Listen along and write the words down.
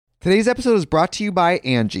Today's episode is brought to you by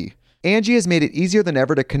Angie. Angie has made it easier than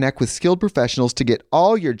ever to connect with skilled professionals to get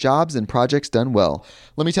all your jobs and projects done well.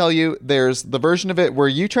 Let me tell you, there's the version of it where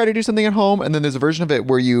you try to do something at home, and then there's a version of it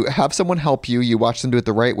where you have someone help you, you watch them do it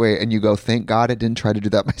the right way, and you go, thank God I didn't try to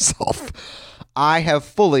do that myself. I have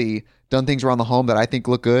fully done things around the home that I think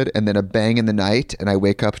look good, and then a bang in the night, and I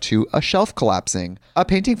wake up to a shelf collapsing, a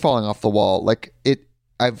painting falling off the wall.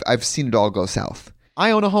 I've seen it all go south.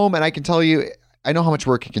 I own a home, and I can tell you, I know how much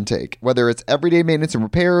work it can take. Whether it's everyday maintenance and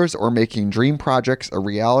repairs or making dream projects a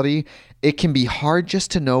reality, it can be hard just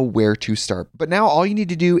to know where to start. But now all you need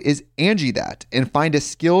to do is Angie that and find a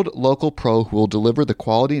skilled local pro who will deliver the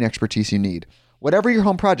quality and expertise you need. Whatever your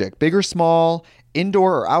home project, big or small,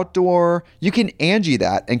 indoor or outdoor, you can Angie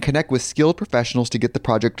that and connect with skilled professionals to get the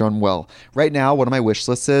project done well. Right now, one of my wish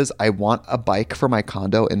lists is I want a bike for my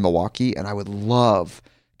condo in Milwaukee, and I would love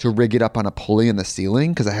to rig it up on a pulley in the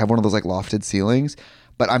ceiling because I have one of those like lofted ceilings,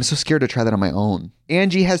 but I'm so scared to try that on my own.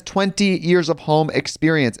 Angie has 20 years of home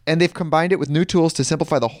experience, and they've combined it with new tools to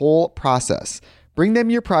simplify the whole process. Bring them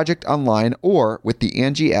your project online or with the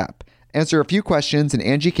Angie app. Answer a few questions and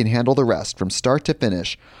Angie can handle the rest from start to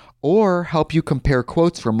finish, or help you compare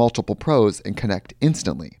quotes from multiple pros and connect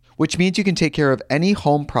instantly, which means you can take care of any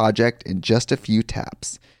home project in just a few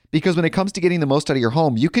taps. Because when it comes to getting the most out of your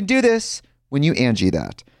home, you can do this when you Angie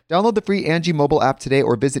that. Download the free Angie mobile app today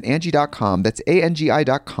or visit Angie.com. That's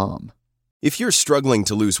ANGI.com. If you're struggling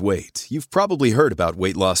to lose weight, you've probably heard about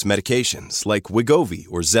weight loss medications like Wegovy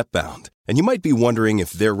or Zepbound, and you might be wondering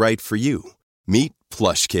if they're right for you. Meet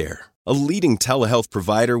PlushCare, a leading telehealth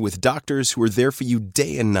provider with doctors who are there for you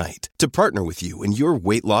day and night to partner with you in your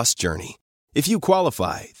weight loss journey. If you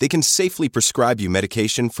qualify, they can safely prescribe you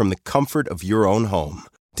medication from the comfort of your own home.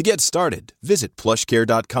 To get started, visit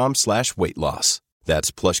plushcare.com/weight-loss.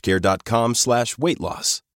 That's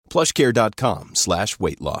plushcare.com/weight-loss.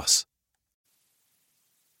 plushcare.com/weight-loss.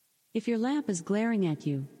 If your lamp is glaring at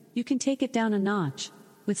you, you can take it down a notch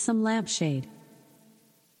with some lampshade.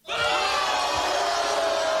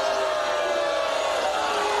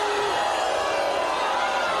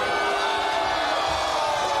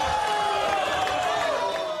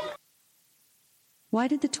 Why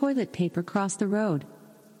did the toilet paper cross the road?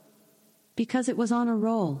 Because it was on a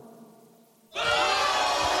roll.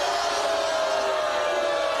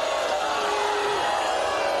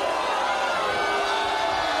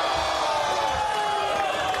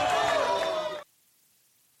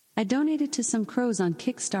 I donated to some crows on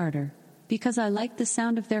Kickstarter because I like the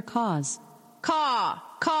sound of their caws. Caw!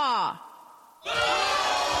 Caw!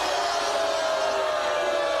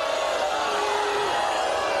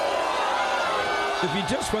 If you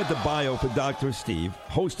just read the bio for Dr. Steve,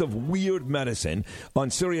 host of Weird Medicine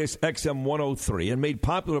on Sirius XM 103 and made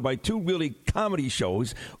popular by two really comedy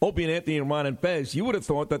shows, Opie and Anthony and Ron and Fez, you would have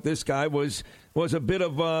thought that this guy was a bit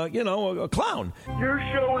of, a clown. Your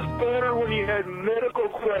show was better when you had medical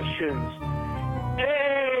questions.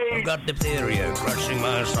 Hey! I've got diphtheria crushing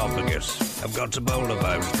my esophagus. I've got Ebola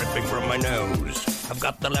virus dripping from my nose. I've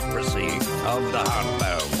got the leprosy of the heart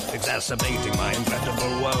valve, exacerbating my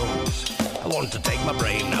incredible woes. I want to take my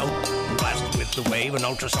brain out and blast it with the wave, an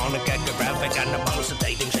ultrasonic, echographic, and a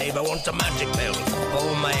pulsating shave. I want a magic pill for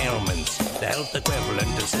all my ailments, the health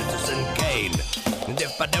equivalent of Citizen Kane. And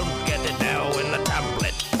if I don't get it now in a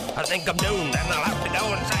tablet, I think I'm doomed and I'll have to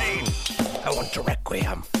go insane. I want a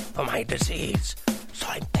requiem for my disease, so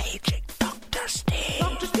I'm paging Dr. Steve.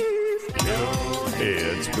 Dr. Steve!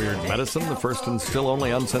 It's Weird Medicine, the first and still only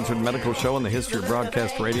uncensored medical show in the history of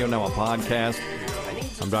broadcast radio, now a podcast.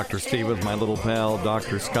 I'm Dr. Steve with my little pal,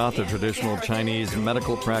 Dr. Scott, the traditional Chinese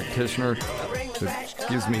medical practitioner who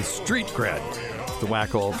gives me street cred. The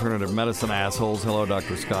wacko alternative medicine assholes. Hello,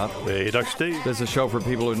 Dr. Scott. Hey, Dr. Steve. This is a show for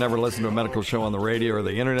people who never listened to a medical show on the radio or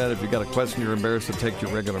the internet. If you've got a question you're embarrassed to take to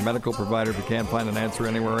your regular medical provider, if you can't find an answer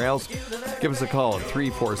anywhere else, give us a call at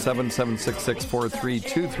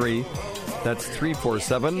 347-766-4323. That's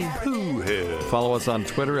 347-POOHEAD. Follow us on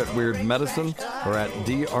Twitter at Weird Medicine or at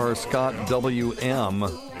DrScottWM.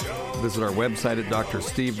 Visit our website at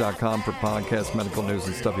drsteve.com for podcasts, medical news,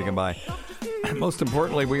 and stuff you can buy. Most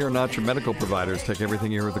importantly, we are not your medical providers. Take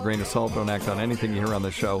everything you hear with a grain of salt. Don't act on anything you hear on the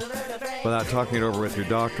show without talking it over with your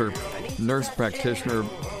doctor, nurse practitioner,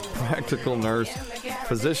 practical nurse,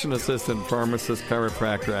 physician assistant, pharmacist,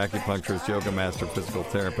 chiropractor, acupuncturist, yoga master, physical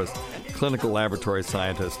therapist, clinical laboratory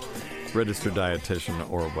scientist, registered dietitian,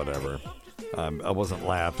 or whatever. I wasn't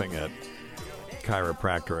laughing at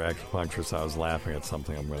chiropractor, acupuncturist. I was laughing at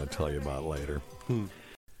something I'm going to tell you about later.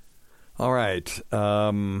 All right.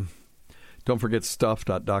 Don't forget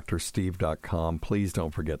stuff.drsteve.com. Please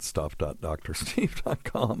don't forget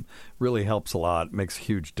stuff.drsteve.com. Really helps a lot. Makes a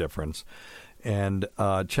huge difference. And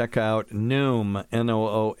check out Noom,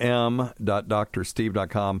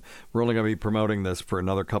 NOOM.drsteve.com. We're only going to be promoting this for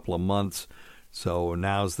another couple of months. So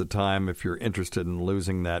now's the time if you're interested in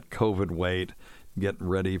losing that COVID weight, getting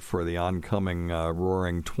ready for the oncoming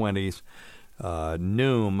roaring 20s.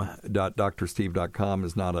 Noom.drsteve.com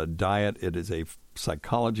is not a diet. It is a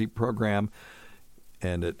psychology program,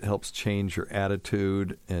 and it helps change your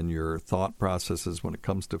attitude and your thought processes when it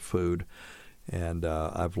comes to food. And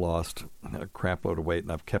I've lost a crap load of weight,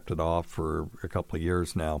 and I've kept it off for a couple of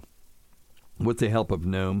years now with the help of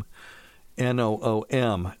Noom.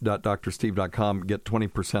 NOOM.drsteve.com. Get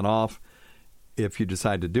 20% off if you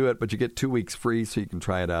decide to do it, but you get 2 weeks free, so you can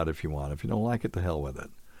try it out if you want. If you don't like it, to hell with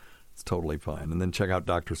it. It's totally fine. And then check out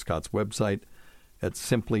Dr. Scott's website at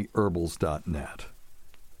simplyherbals.net.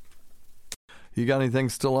 You got anything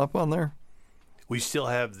still up on there? We still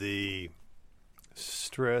have the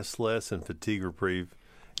stress less and fatigue reprieve.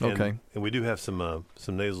 And, okay. And we do have some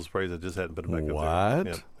nasal sprays. I just hadn't put them back up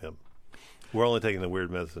there. What? Yep. We're only taking the weird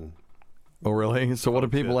medicine. Oh, really? So what do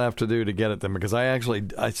people have to do to get it then? Because I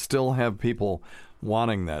still have people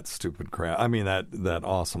wanting that stupid crap. I mean, that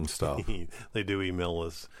awesome stuff. They do email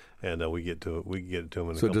us, and we get to it. We can get it to them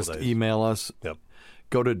in a couple days. So just email us. Yep.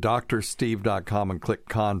 Go to drsteve.com and click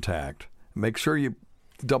contact. Make sure you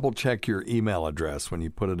double check your email address when you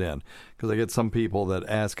put it in, because I get some people that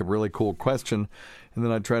ask a really cool question, and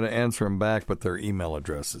then I try to answer them back, but their email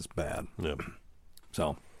address is bad. Yep. So,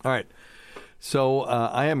 all right. So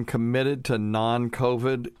I am committed to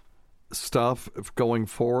non-COVID stuff going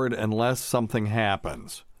forward unless something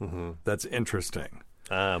happens. Mm-hmm. That's interesting.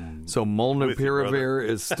 So molnupiravir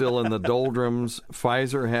is still in the doldrums.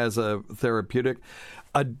 Pfizer has a therapeutic,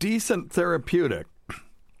 a decent therapeutic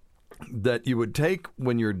that you would take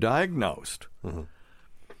when you're diagnosed. Mm-hmm.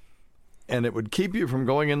 And it would keep you from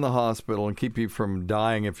going in the hospital and keep you from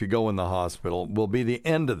dying if you go in the hospital, will be the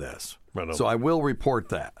end of this. Right. So I will report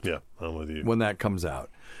that. Yeah, I'm with you. When that comes out.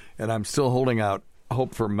 And I'm still holding out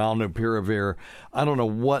hope for molnupiravir. I don't know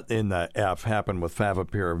what in the F happened with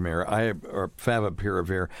favipiravir.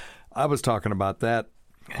 I was talking about that,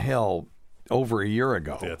 over a year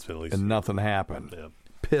ago. Yeah, it's been at least. And nothing happened. Yeah.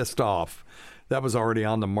 Pissed off. That was already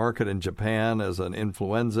on the market in Japan as an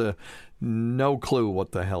influenza. No clue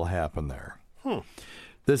what the hell happened there. I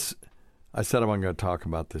said I wasn't going to talk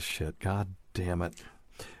about this shit. God damn it.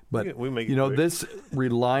 But, we make it this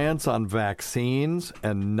reliance on vaccines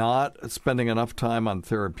and not spending enough time on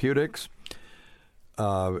therapeutics,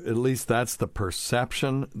 at least that's the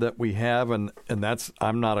perception that we have. And that's,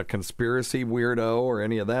 I'm not a conspiracy weirdo or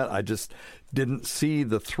any of that. I just didn't see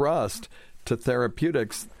the thrust to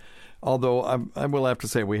therapeutics. Although I will have to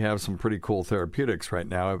say we have some pretty cool therapeutics right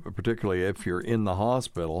now, particularly if you're in the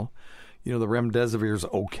hospital. The remdesivir's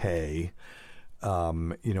okay.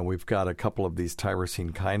 We've got a couple of these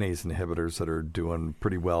tyrosine kinase inhibitors that are doing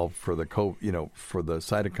pretty well for the for the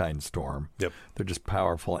cytokine storm. Yep. They're just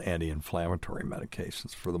powerful anti-inflammatory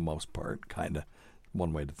medications for the most part, kind of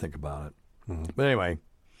one way to think about it. Mm-hmm. But anyway,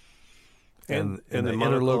 and the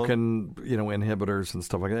interleukin, inhibitors and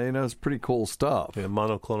stuff like that. It's pretty cool stuff. Yeah,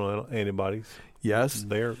 monoclonal antibodies. Yes,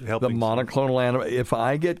 they're helping. The monoclonal antibody. If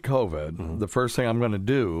I get COVID, mm-hmm. the first thing I'm going to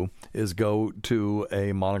do is go to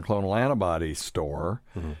a monoclonal antibody store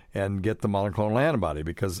mm-hmm. and get the monoclonal antibody,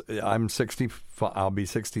 because I'm 60. I'll be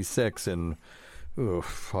 66 in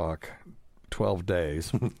 12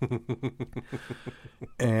 days,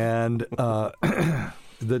 and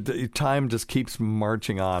the time just keeps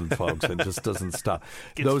marching on, folks. It just doesn't stop.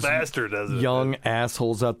 Gets faster, doesn't it? Young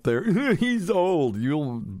assholes up there. He's old.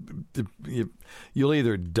 You'll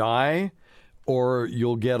either die or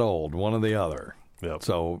you'll get old. One or the other. Yep.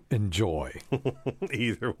 So enjoy.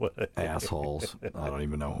 Either way. Assholes. I don't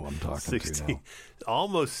even know who I'm talking to now.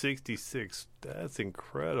 Almost 66. That's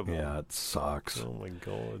incredible. Yeah, it sucks. Oh, my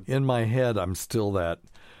God. In my head, I'm still that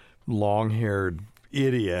long-haired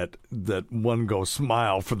idiot that wouldn't go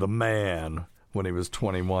smile for the man when he was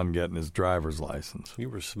 21 getting his driver's license. You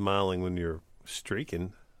were smiling when you're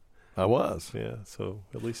streaking. I was. Yeah, so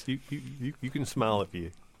at least you can smile if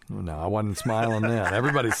you... No, I wasn't smiling then.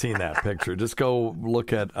 Everybody's seen that picture. Just go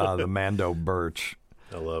look at the Mando Birch.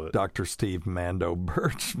 I love it. Dr. Steve Mando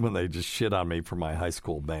Birch, when they just shit on me for my high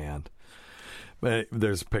school band. But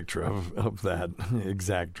there's a picture of that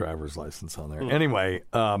exact driver's license on there. Anyway,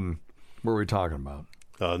 what were we talking about?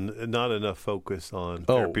 Not enough focus on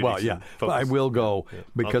therapeutics. Oh, well, yeah. Well, I will go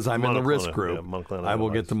because I'm in the risk group. Yeah, I will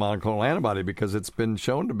get the monoclonal antibody because it's been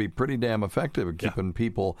shown to be pretty damn effective at keeping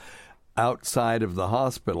people outside of the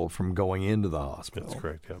hospital from going into the hospital. That's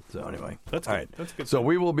correct, yeah. So anyway. That's all good. right. That's good. So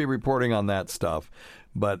we will be reporting on that stuff,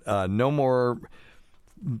 but no more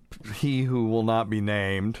he who will not be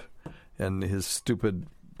named and his stupid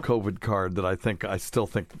COVID card that I still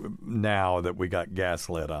think now that we got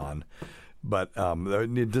gaslit on. But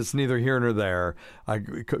just neither here nor there.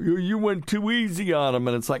 You went too easy on him,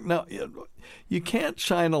 and it's like, no, you can't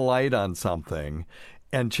shine a light on something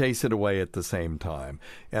and chase it away at the same time.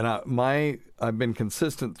 And I've been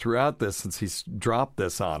consistent throughout this since he's dropped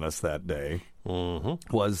this on us that day,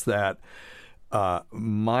 was that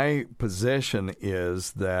my position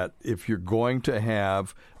is that if you're going to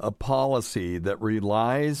have a policy that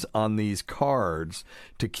relies on these cards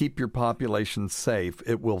to keep your population safe,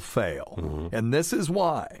 it will fail. And this is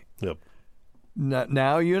why. Yep.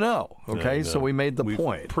 Now you know, okay? No. So we made the We've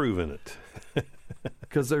point. Proven it.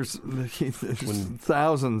 Because there's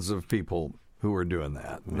thousands of people who are doing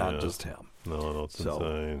that, not just him. No, it's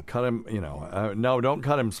insane. Cut him, no, don't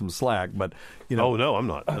cut him some slack, but, Oh, no, I'm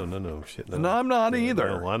not. No, shit. No, I'm not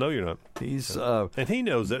either. No, I know you're not. He's, and he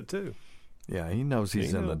knows that, too. Yeah, he knows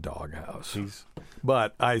he's in the doghouse.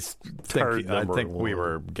 But I think we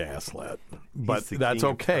were gaslit. But that's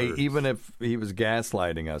okay. Even if he was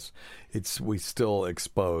gaslighting us, we still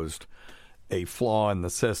exposed a flaw in the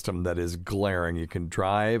system that is glaring. You can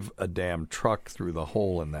drive a damn truck through the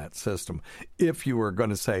hole in that system if you were going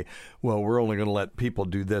to say, well, we're only going to let people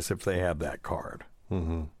do this if they have that card.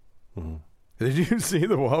 Did you see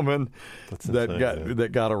the woman that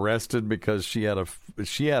got arrested because she had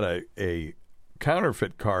a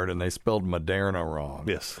counterfeit card and they spelled Moderna wrong?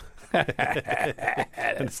 Yes. They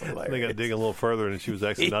got to dig a little further, and she was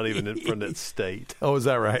actually not even from that state. Oh, is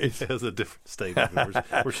that right? It was a different state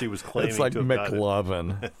where she was claiming. It's like to have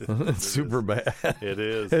McLovin. It's super bad. It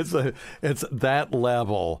is. It's that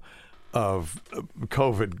level of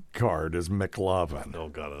COVID card is McLovin. Oh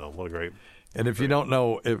God, I know. What a great. And if you don't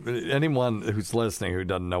know, if anyone who's listening who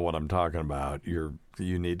doesn't know what I'm talking about, you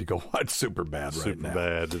need to go watch Superbad right now.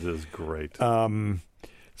 Superbad, it is great.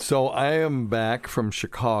 So I am back from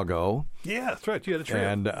Chicago. Yeah, that's right. You had a trip.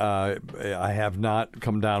 And I have not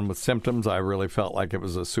come down with symptoms. I really felt like it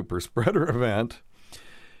was a super spreader event.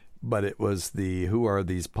 But it was the Who Are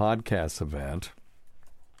These Podcasts event.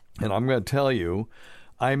 And I'm going to tell you,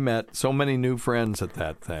 I met so many new friends at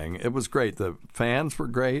that thing. It was great. The fans were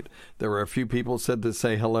great. There were a few people said to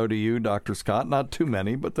say hello to you, Dr. Scott. Not too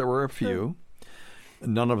many, but there were a few.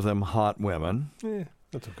 None of them hot women. Yeah,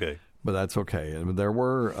 that's okay. But that's okay. And there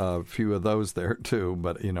were a few of those there, too.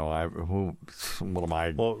 But, what am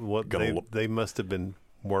I going to they must have been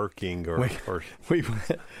working or we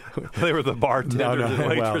they were the bartenders and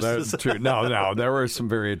waitresses. Well, that's true. No. There were some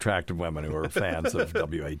very attractive women who were fans of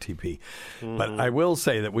WATP. But I will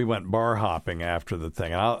say that we went bar hopping after the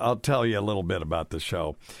thing. I'll tell you a little bit about the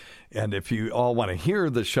show. And if you all want to hear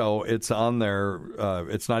the show, it's on there.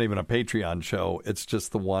 It's not even a Patreon show. It's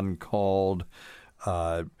just the one called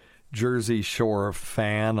Jersey Shore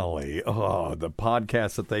Family. Oh, the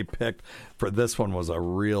podcast that they picked for this one was a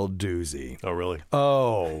real doozy. Oh, really?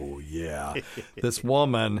 Oh, yeah. This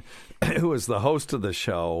woman, who is the host of the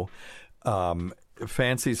show,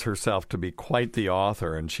 fancies herself to be quite the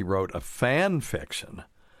author, and she wrote a fan fiction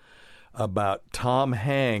about Tom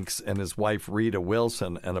Hanks and his wife Rita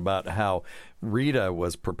Wilson, and about how Rita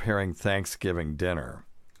was preparing Thanksgiving dinner.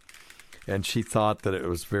 And she thought that it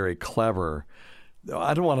was very clever.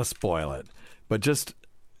 I don't want to spoil it, but just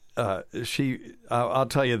I'll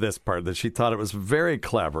tell you this part, that she thought it was very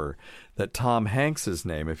clever that Tom Hanks's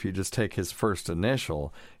name, if you just take his first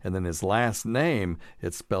initial and then his last name,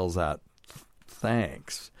 it spells out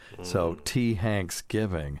thanks. So T.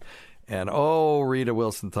 Hanksgiving. And Rita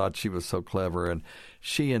Wilson thought she was so clever, and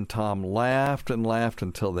she and Tom laughed and laughed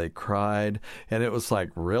until they cried, and it was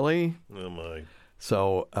like, really? Oh my!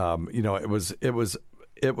 So it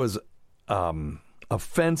was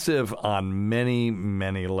offensive on many,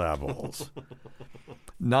 many levels.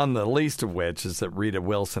 None the least of which is that Rita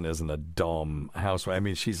Wilson isn't a dumb housewife. I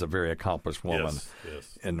mean, she's a very accomplished woman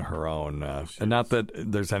in her own. And not that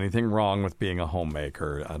there's anything wrong with being a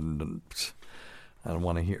homemaker. I don't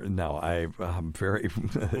want to hear. No, I'm very.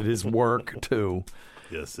 It is work too.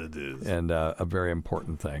 Yes, it is, and a very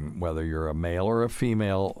important thing. Whether you're a male or a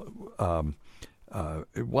female.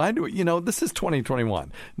 Why do this is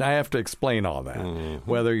 2021. Now I have to explain all that.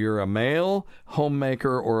 Whether you're a male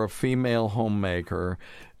homemaker or a female homemaker,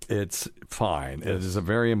 it's fine. Yes. It is a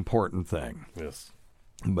very important thing. Yes.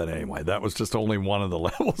 But anyway, that was just only one of the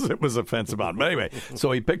levels it was offensive on. But anyway,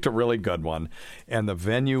 so he picked a really good one, and the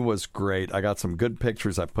venue was great. I got some good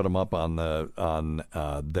pictures. I put them up on their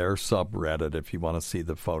subreddit if you want to see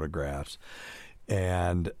the photographs.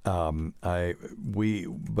 And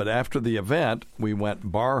but after the event, we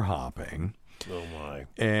went bar hopping. Oh my!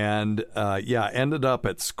 And ended up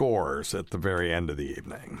at Scores at the very end of the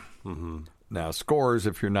evening. Mm-hmm. Now, Scores,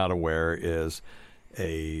 if you're not aware, is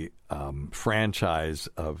a franchise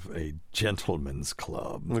of a gentleman's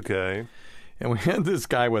club. Okay. And we had this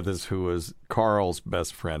guy with us who was Carl's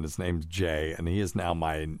best friend. His name's Jay, and he is now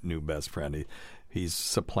my new best friend. He's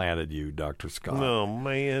supplanted you, Dr. Scott. Oh,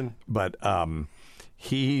 man. But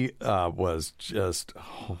he was just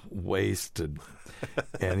wasted.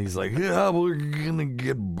 And he's like, yeah, we're going to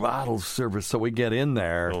get bottle service. So we get in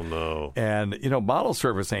there. Oh, no. And, bottle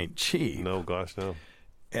service ain't cheap. No, gosh, no.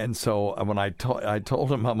 And so when I told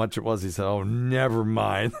him how much it was, he said, "Oh, never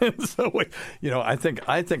mind." So I think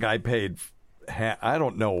I paid. I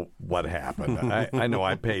don't know what happened. I know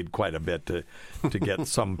I paid quite a bit to get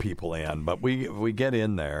some people in, but we get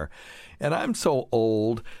in there, and I'm so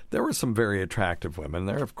old. There were some very attractive women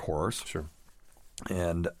there, of course. Sure.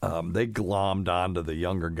 And they glommed onto the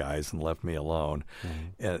younger guys and left me alone.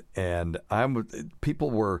 Mm-hmm. And people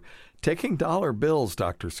were taking dollar bills,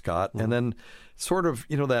 Dr. Scott, and then sort of,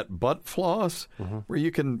 that butt floss where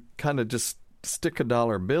you can kind of just stick a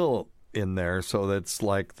dollar bill in there so that's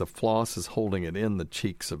like the floss is holding it in the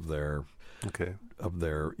cheeks of their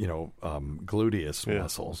gluteus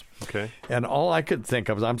muscles. Okay. And all I could think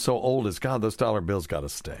of is, I'm so old, is, God, those dollar bills got to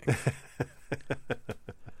sting.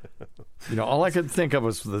 All I could think of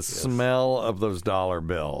was the smell of those dollar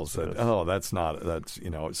bills. That,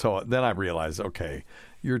 So then I realized, okay,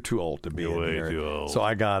 you're too old to be in here. Too old. So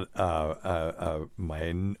I got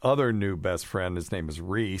my other new best friend. His name is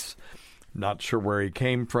Reese. Not sure where he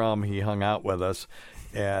came from. He hung out with us,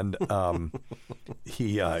 and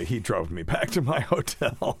he drove me back to my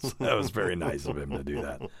hotel. So that was very nice of him to do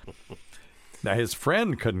that. Now, his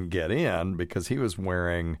friend couldn't get in because he was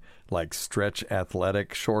wearing like stretch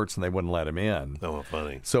athletic shorts and they wouldn't let him in. Oh,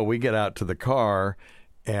 funny. So we get out to the car,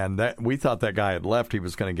 and we thought that guy had left. He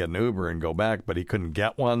was going to get an Uber and go back, but he couldn't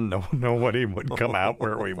get one. Nobody would come out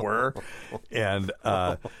where we were. And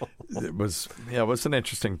it was an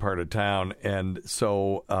interesting part of town. And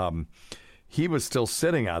so he was still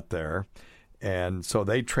sitting out there. And so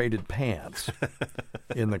they traded pants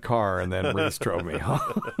in the car, and then Reese drove me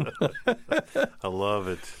home. I love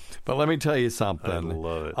it. But let me tell you something. I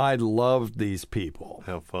love it. I loved these people.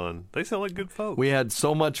 How fun. They sound like good folks. We had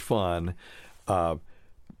so much fun.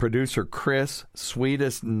 Producer Chris,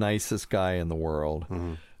 sweetest, nicest guy in the world.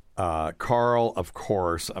 Mm-hmm. Carl, of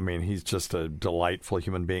course. I mean, he's just a delightful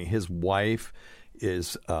human being. His wife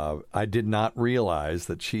is, I did not realize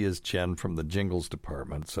that she is Jen from the Jingles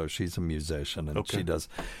department. So she's a musician, and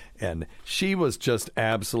and she was just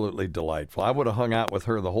absolutely delightful. I would have hung out with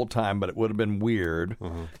her the whole time, but it would have been weird,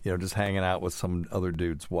 just hanging out with some other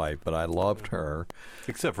dude's wife. But I loved her.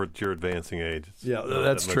 Except for your advancing age. Yeah,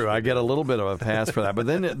 that's true. I get a little bit of a pass for that. But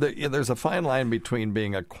then there's a fine line between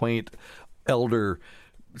being a quaint elder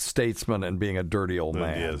statesman and being a dirty old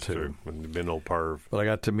man, too. True. And being an old perv. But I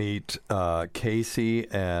got to meet Casey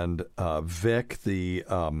and Vic, the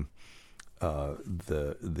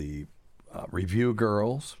review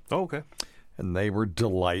girls. Oh, okay. And they were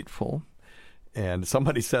delightful. And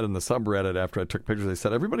somebody said in the subreddit after I took pictures, they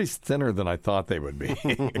said, everybody's thinner than I thought they would be,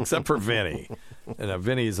 except for Vinny. And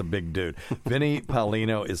Vinny is a big dude. Vinny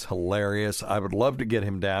Paulino is hilarious. I would love to get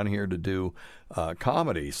him down here to do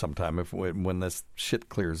comedy sometime when this shit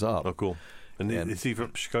clears up. Oh, cool. And is he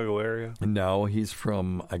from Chicago area? No, he's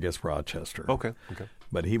from, I guess, Rochester. Okay.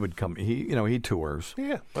 But he would come. He tours.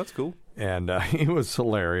 Yeah, that's cool. And he was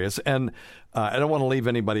hilarious. And I don't want to leave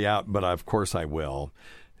anybody out, but of course I will.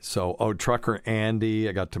 So, Trucker Andy,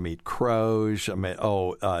 I got to meet Croge. I met,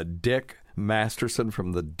 Dick Masterson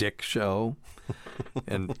from the Dick Show.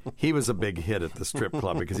 And he was a big hit at the strip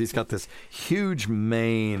club because he's got this huge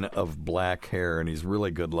mane of black hair, and he's a really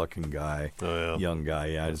good-looking guy. Oh, yeah. Young guy,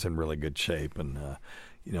 yeah. He's in really good shape. And,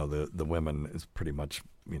 the women is pretty much,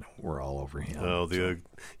 we're all over him. Oh,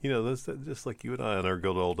 that's just like you and I in our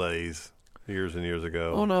good old days. Years and years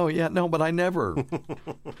ago. Oh, no, yeah, no, but I never.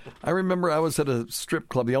 I remember I was at a strip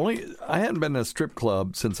club. I hadn't been in a strip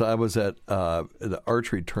club since I was at the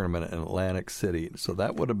archery tournament in Atlantic City. So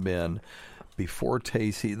that would have been before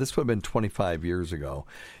Tacey. This would have been 25 years ago.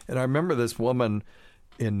 And I remember this woman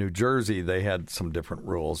in New Jersey, they had some different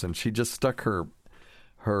rules, and she just stuck her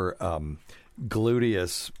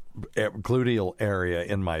gluteal area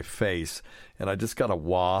in my face, and I just got a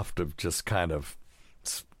waft of just kind of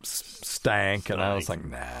stank, and I was like,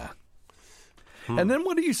 nah. And then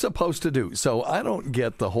what are you supposed to do? So I don't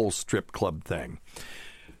get the whole strip club thing.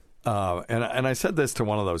 And I said this to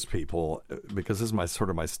one of those people because this is my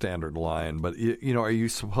standard line. But you know, are you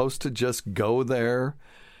supposed to just go there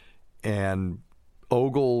and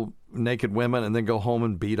ogle naked women and then go home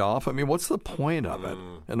and beat off? I mean, what's the point of it?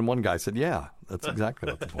 And then one guy said, "Yeah, that's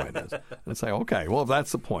exactly what the point is." And it's like, okay, well, if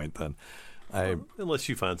that's the point, then unless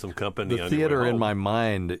you find some company. The on theater your way in home. my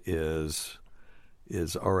mind is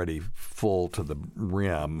already full to the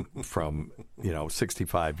rim from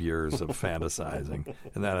 65 years of fantasizing,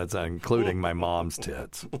 and that is including my mom's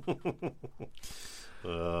tits.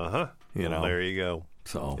 Well, there you go.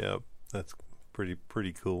 So yep, that's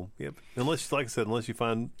pretty cool. Yep. Unless, like I said, unless you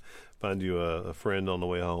find you a friend on the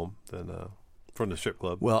way home, then from the strip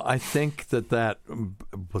club. Well, I think that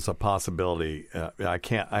was a possibility. I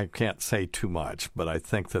can't say too much, but I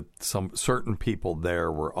think that some certain people there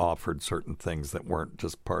were offered certain things that weren't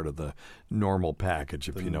just part of the normal package,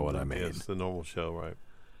 if you know what I mean. Yes, the normal show, right?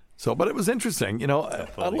 So, but it was interesting.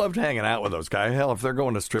 I loved hanging out with those guys. Hell, if they're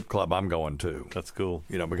going to strip club, I'm going too. That's cool.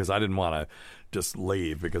 Because I didn't want to just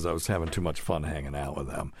leave because I was having too much fun hanging out with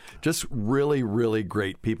them. Just really, really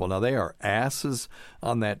great people. Now, they are asses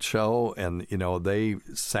on that show, and, they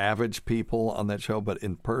savage people on that show, but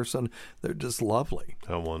in person, they're just lovely.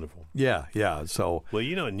 How wonderful. Yeah. So, well,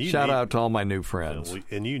 and shout out to all my new friends.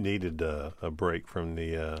 And you needed a break from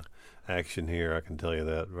the action here. I can tell you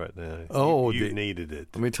that right now. Oh, you needed it.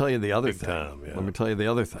 Let me tell you the other Big thing. time, yeah. Let me tell you the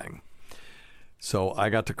other thing. So I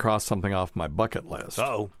got to cross something off my bucket list.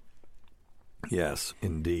 Uh-oh. Yes,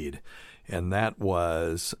 indeed. And that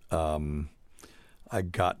was I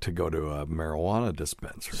got to go to a marijuana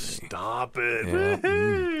dispensary. Stop it. Yeah.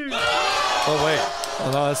 Oh, wait.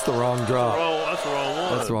 Oh, no, that's the wrong drop. That's the wrong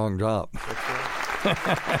one. That's the wrong drop.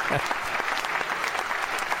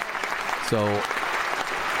 So,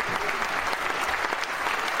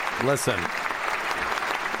 listen,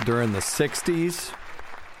 during the 60s,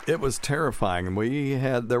 it was terrifying.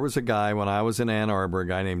 And there was a guy when I was in Ann Arbor, a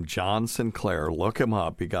guy named John Sinclair. Look him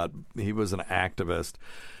up. He was an activist,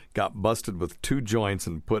 got busted with 2 joints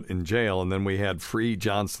and put in jail. And then we had free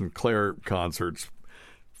John Sinclair concerts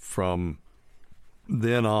from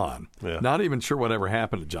then on. Yeah. Not even sure whatever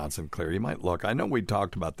happened to John Sinclair. You might look. I know we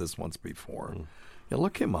talked about this once before. Yeah,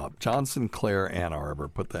 look him up. John Sinclair, Ann Arbor.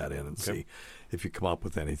 Put that in and see if you come up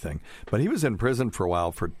with anything. But he was in prison for a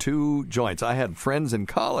while for 2 joints. I had friends in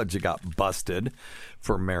college that got busted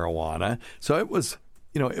for marijuana. So it was,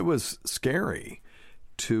 it was scary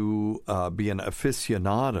to be an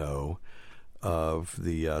aficionado of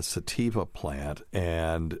the sativa plant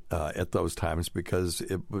and at those times because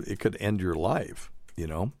it could end your life,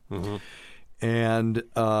 Mm-hmm. And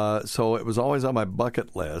so it was always on my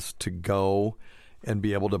bucket list to go and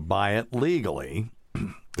be able to buy it legally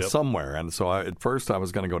somewhere. And so at first I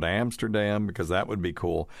was going to go to Amsterdam because that would be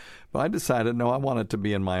cool. But I decided, no, I want it to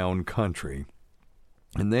be in my own country.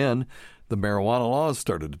 And then the marijuana laws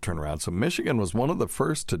started to turn around. So Michigan was one of the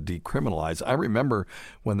first to decriminalize. I remember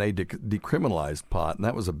when they decriminalized pot, and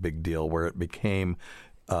that was a big deal where it became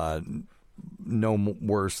no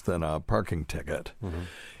worse than a parking ticket. Mm-hmm.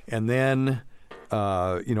 And then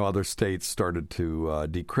other states started to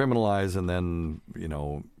decriminalize, and then,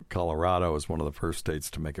 Colorado is one of the first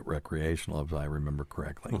states to make it recreational, if I remember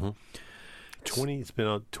correctly. Mm-hmm. It's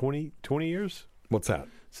been 20 years? What's that?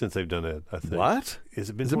 Since they've done it, I think. What? Has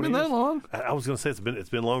it been that long? I was going to say it's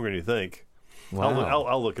been longer than you think. Wow.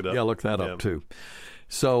 I'll look it up. Yeah, look that up too.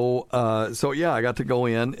 So yeah, I got to go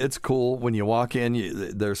in. It's cool when you walk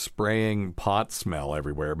in. They're spraying pot smell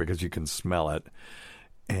everywhere because you can smell it.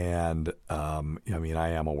 And I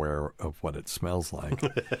am aware of what it smells like.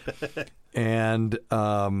 And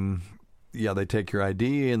they take your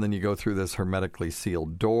ID, and then you go through this hermetically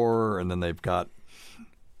sealed door, and then they've got,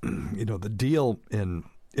 the deal in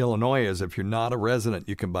Illinois is if you're not a resident,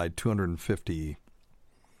 you can buy 250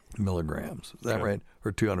 milligrams. Is that right?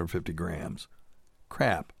 Or 250 grams?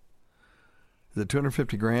 Crap. Is it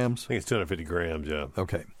 250 grams? I think it's 250 grams, yeah.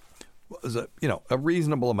 Okay. Well, is it, a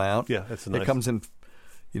reasonable amount? Yeah, that's nice. It comes in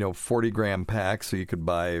 40-gram packs, so you could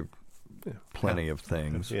buy plenty of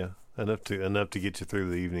things. Yeah, enough to get you through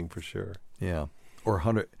the evening for sure. Yeah, or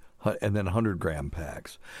 100, and then 100-gram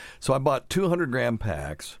packs. So I bought 200-gram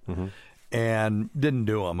packs and didn't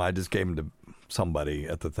do them. I just gave them to somebody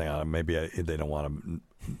at the thing. Maybe they don't want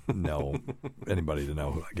to know anybody to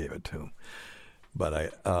know who I gave it to,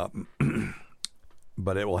 but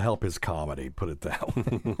but it will help his comedy, put it that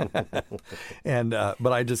way. And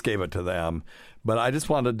but I just gave it to them. But I just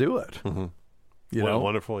wanted to do it. Mm-hmm. You know?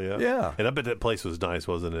 Wonderful, yeah. Yeah. And I bet that place was nice,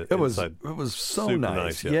 wasn't it? It was Inside. so Super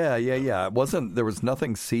nice. yeah. Yeah. It wasn't. There was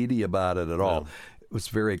nothing seedy about it at all. It was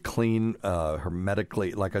very clean,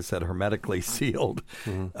 hermetically, like I said, hermetically sealed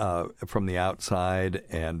from the outside,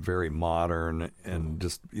 and very modern, and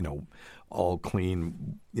just all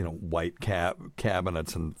clean, white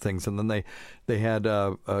cabinets and things. And then they had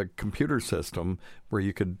a computer system where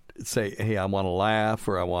you could say, hey, I want to laugh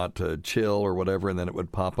or I want to chill or whatever, and then it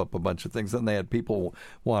would pop up a bunch of things. Then they had people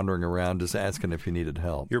wandering around just asking if you needed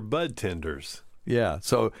help. Your bud tenders. Yeah.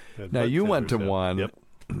 So now you went to one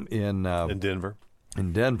in Denver.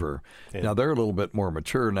 In Denver. Yeah. Now they're a little bit more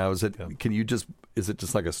mature. Now is it is it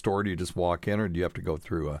just like a store? Do you just walk in, or do you have to go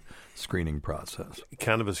through a screening process?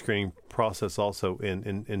 Kind of a screening process also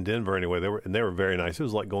in Denver anyway. They were very nice. It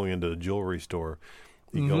was like going into a jewelry store.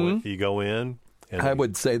 You go in. And I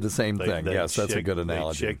would say the same thing. Yes, that's a good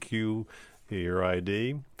analogy. They check your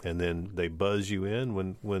ID, and then they buzz you in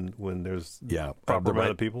when there's proper amount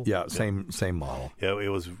of people. Yeah, same model. Yeah,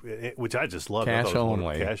 which I just loved. Cash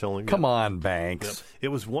only. Cash only. Come on, banks. Yeah. It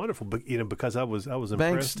was wonderful, but because I was impressed.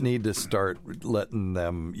 Banks need to start letting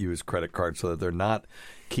them use credit cards so that they're not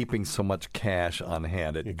keeping so much cash on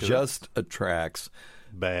hand. It just attracts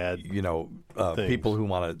bad people who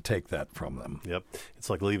want to take that from them. Yep. It's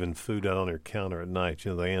like leaving food out on your counter at night.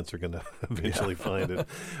 The ants are going to eventually find it.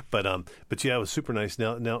 But yeah, it was super nice.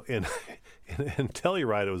 Now in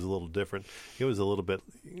Telluride it was a little different. It was a little bit,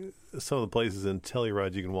 some of the places in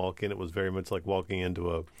Telluride you can walk in, it was very much like walking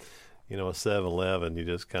into a 7-Eleven. You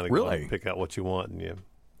just kind of go and pick out what you want, and you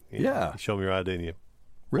show them your ID, and you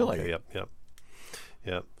Yep.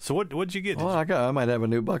 Yeah. So what did you get? I might have a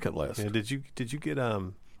new bucket list. Yeah, did you get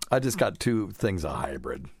I just got two things of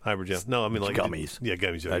hybrid. Hybrid, yeah. No, I mean like gummies.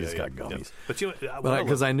 Gummies. I just got gummies. Yeah. But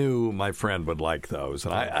because I knew my friend would like those,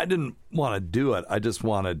 and I didn't want to do it. I just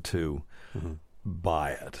wanted to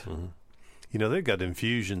buy it. Mm-hmm. They've got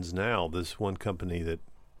infusions now. This one company that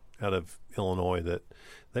out of Illinois that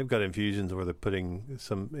they've got infusions where they're putting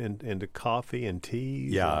some into coffee and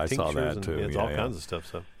teas. Yeah, and I saw that too. It's all kinds of stuff.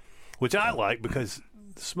 So, which I like because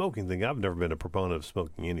the smoking thing. I've never been a proponent of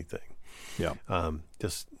smoking anything. Yeah.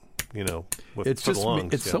 It's just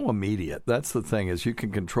lungs, it's so immediate. That's the thing, is you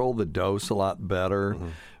can control the dose a lot better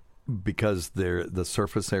because the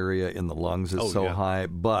surface area in the lungs is high.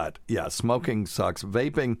 But smoking sucks.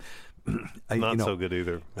 Vaping, not so good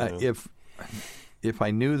either. If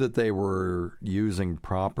I knew that they were using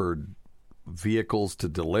proper vehicles to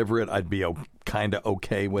deliver it, I'd be kind of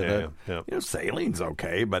okay with it. Yeah. Saline's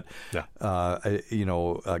okay, but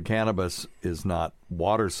cannabis is not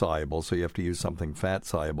water soluble, so you have to use something fat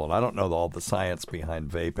soluble. And I don't know all the science behind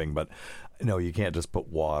vaping, but you can't just put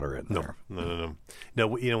water in there. No. Now,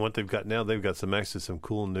 what they've got now? They've got some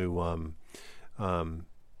cool new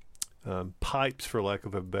pipes, for lack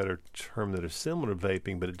of a better term, that are similar to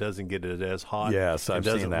vaping, but it doesn't get it as hot. Yes, I've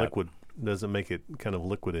seen that. Doesn't make it kind of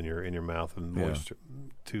liquid in your mouth and moisture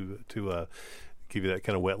to give you that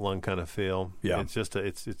kind of wet lung kind of feel. Yeah, it's just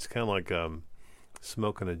it's kind of like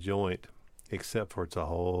smoking a joint, except for it's a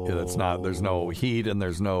whole. Yeah, it's not. There's no heat and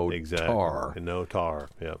there's no tar. And no tar.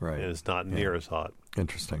 Yeah, right. And it's not near as hot.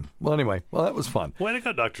 Interesting. Well, anyway, that was fun. Way to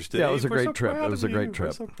go, Dr. Steve. Yeah, it was a great trip. It was a great trip.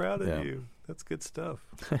 We're so proud of you. That's good stuff.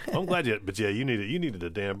 I'm glad you. But you needed a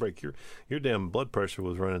damn break. Your damn blood pressure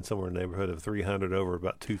was running somewhere in the neighborhood of 300 over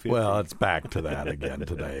about 250. Well, it's back to that again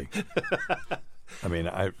today. I mean,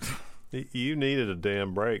 you needed a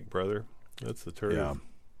damn break, brother. That's the truth.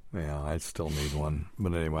 Yeah, I still need one.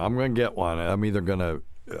 But anyway, I'm going to get one. I'm either going to.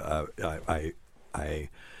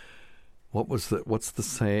 What's the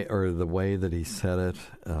say or the way that he said it?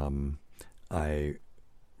 I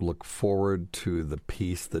look forward to the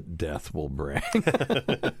peace that death will bring.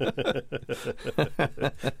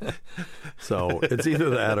 So it's either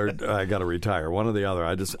that or I got to retire. One or the other.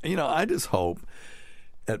 I just hope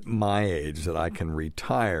at my age that I can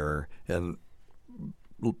retire and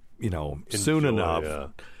soon enough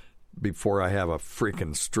before I have a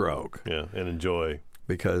freaking stroke. Yeah, and enjoy.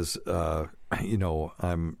 Because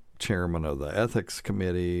I'm chairman of the ethics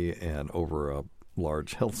committee and over a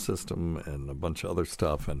large health system and a bunch of other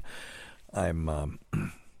stuff, and I'm on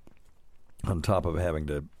top of having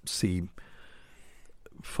to see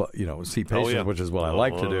patients, which is what I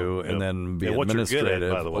like to do, and then be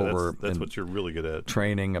administrative over. That's what you're really good at.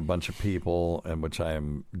 Training a bunch of people, and which I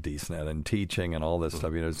am decent at, and teaching and all this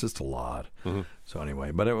stuff. It's just a lot. So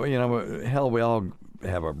anyway, but hell, we all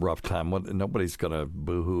have a rough time. Nobody's going to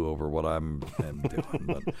boo-hoo over what I'm doing.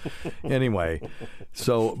 But anyway,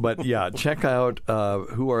 check out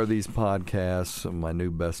Who Are These Podcasts, my new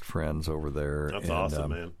best friends over there. That's awesome,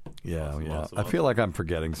 man. Yeah, Awesome, yeah. awesome, I feel like I'm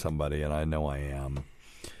forgetting somebody, and I know I am.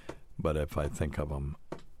 But if I think of them,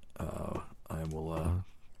 I will.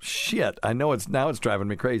 Shit! I know it's driving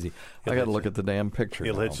me crazy. I got to look at the damn picture.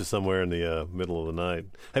 He'll now. hit you somewhere in the middle of the night.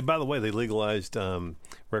 Hey, by the way, they legalized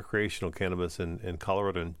recreational cannabis in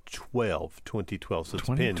Colorado in 2012. So it's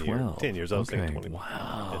 2012. 10 years. I was saying Okay. 20.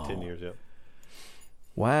 Wow. Yeah, 10 years, yeah.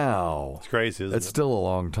 Wow. It's crazy, isn't It's it? still a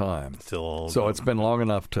long time. Still a long So time. it's been long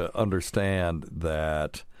enough to understand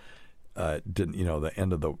that the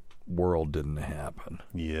end of the world didn't happen.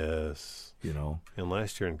 Yes. And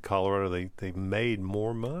last year in Colorado, they made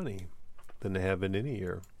more money than they have in any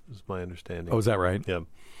year, is my understanding. Oh, is that right? Yeah.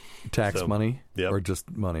 Tax money? Yep. Or just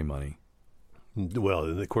money? Well,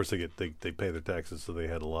 and of course, they pay their taxes, so they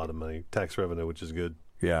had a lot of money. Tax revenue, which is good.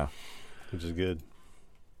 Yeah. Which is good.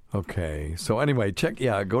 Okay. So anyway, if you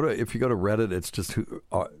go to Reddit, it's just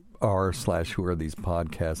r/who are these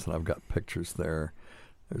podcasts, and I've got pictures there.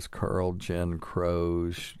 There's Carl, Jen,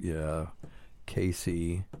 Croge,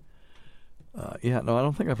 Casey. No, I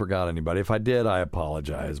don't think I forgot anybody. If I did, I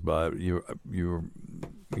apologize. But you're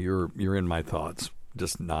in my thoughts,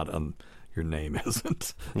 just not on your name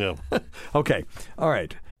isn't. Yeah. Okay. All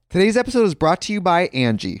right. Today's episode is brought to you by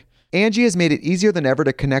Angie. Angie has made it easier than ever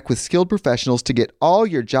to connect with skilled professionals to get all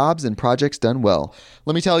your jobs and projects done well.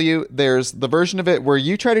 Let me tell you, there's the version of it where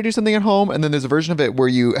you try to do something at home, and then there's a version of it where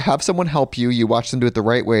you have someone help you, you watch them do it the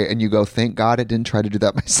right way, and you go, thank God I didn't try to do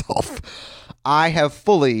that myself. I have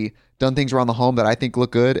fully done things around the home that I think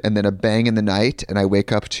look good, and then a bang in the night, and I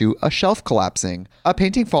wake up to a shelf collapsing, a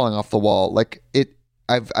painting falling off the wall.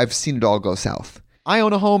 I've seen it all go south. I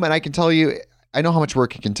own a home, and I can tell you, I know how much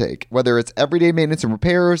work it can take. Whether it's everyday maintenance and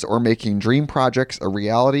repairs or making dream projects a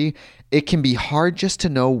reality, it can be hard just to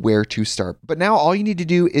know where to start. But now all you need to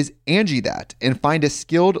do is Angie that and find a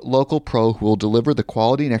skilled local pro who will deliver the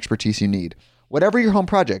quality and expertise you need. Whatever your home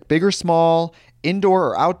project, big or small, indoor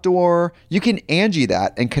or outdoor, you can Angie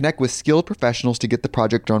that and connect with skilled professionals to get the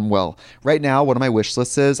project done well. Right now, one of my wish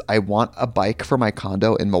lists is I want a bike for my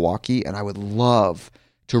condo in Milwaukee, and I would love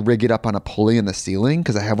to rig it up on a pulley in the ceiling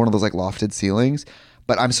because I have one of those lofted ceilings,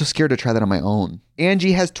 but I'm so scared to try that on my own.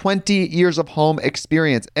 Angie has 20 years of home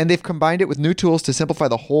experience, and they've combined it with new tools to simplify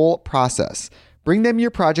the whole process. Bring them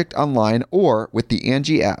your project online or with the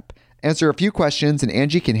Angie app. Answer a few questions and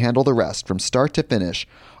Angie can handle the rest from start to finish,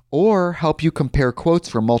 or help you compare quotes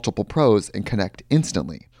from multiple pros and connect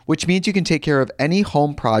instantly, which means you can take care of any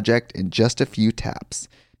home project in just a few taps.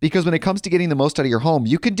 Because when it comes to getting the most out of your home,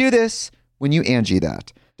 you can do this when you Angie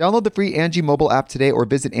that. Download the free Angie mobile app today or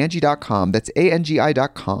visit Angie.com. That's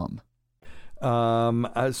ANGI.com.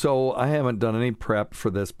 So I haven't done any prep for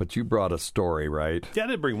this, but you brought a story, right? Yeah, I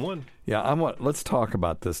did bring one. Yeah, let's talk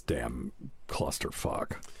about this damn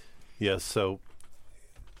clusterfuck. Yes, so,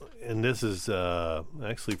 and this is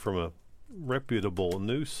actually from a reputable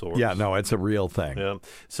news source. Yeah, no, it's a real thing. Yeah.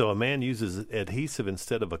 So a man uses adhesive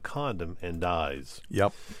instead of a condom and dies.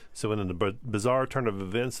 Yep. So in a bizarre turn of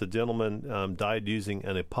events, a gentleman died using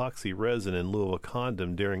an epoxy resin in lieu of a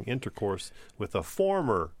condom during intercourse with a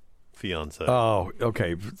former fiance. Oh,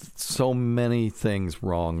 okay. So many things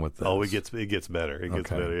wrong with this. Oh, it gets better. It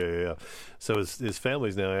gets Okay. better. Yeah. So his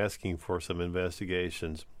family's now asking for some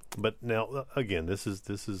investigations. But now, again, this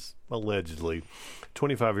is allegedly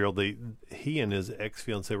 25-year-old. He and his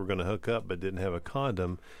ex-fiancée were going to hook up, but didn't have a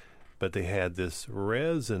condom. But they had this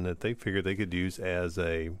resin that they figured they could use as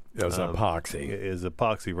epoxy. Is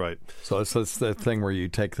epoxy, right? So it's the thing where you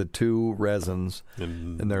take the two resins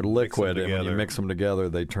and they're liquid, and when you mix them together,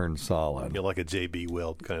 they turn solid. Like a JB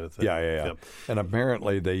Weld kind of thing. Yeah. Yep. And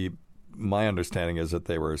apparently my understanding is that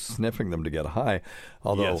they were sniffing them to get high,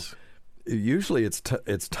 although Yes. usually it's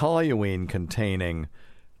toluene containing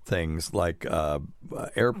things like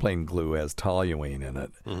airplane glue has toluene in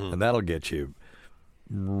it, and that'll get you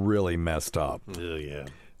really messed up. Yeah.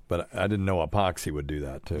 But I didn't know epoxy would do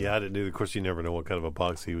that too. Yeah, I didn't do. Of course, you never know what kind of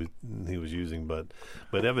epoxy he was using, but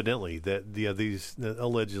evidently these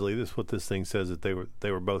allegedly this what this thing says that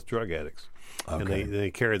they were both drug addicts, Okay. and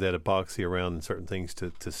they carried that epoxy around in certain things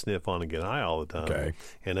to sniff on and get high all the time. Okay.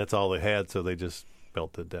 And that's all they had, so they just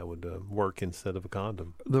felt that would work instead of a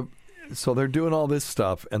condom. So they're doing all this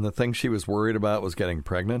stuff, and the thing she was worried about was getting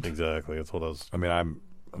pregnant. Exactly. That's what I was. I mean,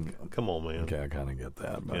 Come on, man. okay. I kind of get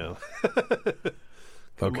that. But, Yeah.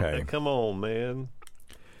 okay. Come on, man.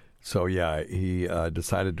 So yeah, he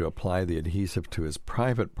decided to apply the adhesive to his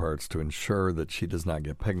private parts to ensure that she does not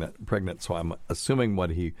get pregnant. So I'm assuming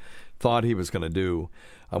what he thought he was going to do.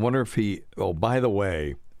 I wonder if he. Oh, by the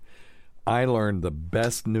way, I learned the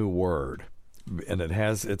best new word, and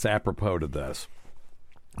it's apropos to this.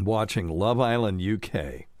 Watching Love Island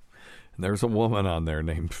UK, And there's a woman on there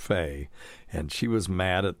named Faye, and she was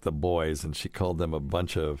mad at the boys, and she called them a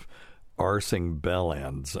bunch of arsing bell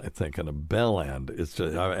ends, I think. And a bell end is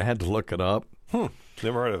just, I had to look it up.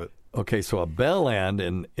 Never heard of it. Okay, so a bell end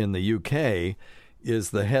in the UK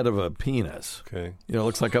is the head of a penis. Okay. You know, it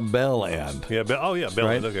looks like a bell end. Yeah. Bell Right?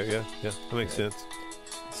 end. Okay. Yeah. That makes sense.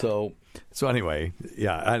 So anyway,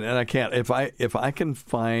 yeah, and I can't, if I can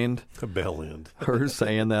find A bell end. her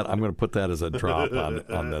saying that, I'm going to put that as a drop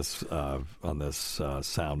on this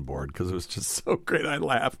soundboard, because it was just so great. I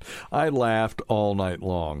laughed all night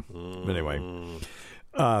long. Anyway,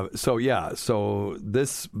 so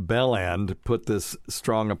this bell end put this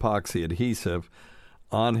strong epoxy adhesive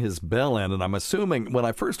on his bell end, and I'm assuming when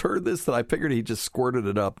I first heard this that I figured he just squirted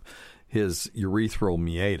it up his urethral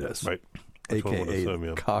meatus, Right. a.k.a.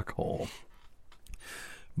 cockhole.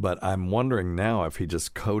 But I'm wondering now if he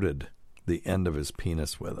just coated the end of his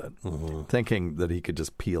penis with it, thinking that he could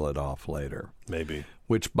just peel it off later. Maybe.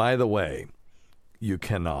 Which, by the way, you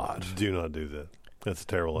cannot. Do not do that. That's a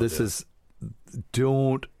terrible This idea.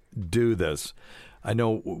 don't do this. I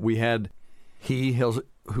know we had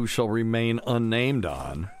who shall remain unnamed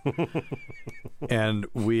on, and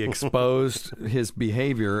we exposed his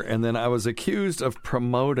behavior, and then I was accused of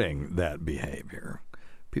promoting that behavior.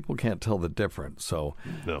 People can't tell the difference, so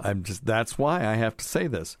No. that's why I have to say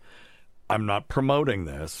this. I'm not promoting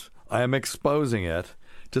this. I am exposing it.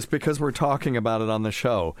 Just because we're talking about it on the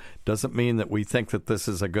show doesn't mean that we think that this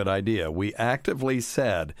is a good idea. We actively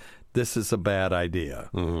said this is a bad idea.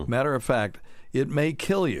 Matter of fact, it may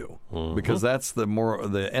kill you, because that's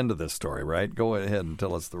the end of this story, right? Go ahead and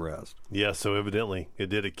tell us the rest. Yeah, so evidently it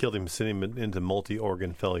did. It killed him, sent him into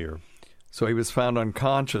multi-organ failure. So he was found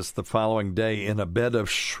unconscious the following day in a bed of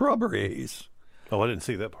shrubberies Oh, I didn't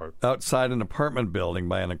see that part. outside an apartment building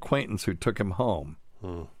by an acquaintance who took him home.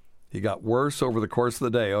 He got worse over the course of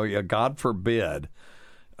the day. Oh, yeah, God forbid.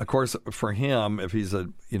 Of course, for him, if he's a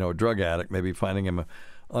drug addict, maybe finding him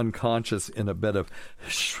unconscious in a bed of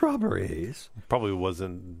shrubberies. Probably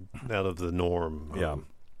wasn't out of the norm. Yeah.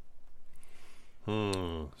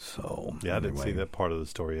 So Yeah, I didn't see that part of the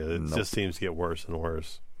story yet. It just seems to get worse and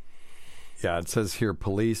worse. Yeah, it says here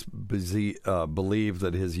police believe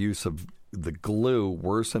that his use of the glue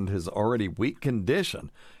worsened his already weak condition,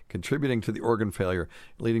 contributing to the organ failure,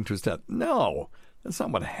 leading to his death. No, that's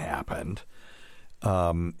not what happened.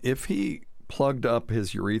 If he plugged up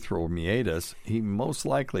his urethral meatus, he most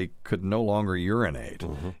likely could no longer urinate.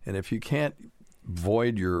 And if you can't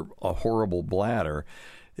void your horrible bladder,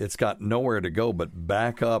 it's got nowhere to go but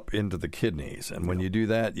back up into the kidneys. And when you do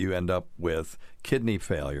that, you end up with kidney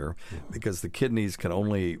failure, because the kidneys can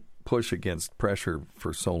only push against pressure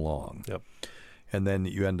for so long. Yep. And then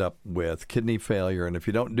you end up with kidney failure. And if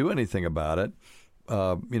you don't do anything about it,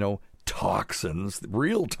 toxins,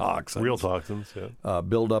 real toxins,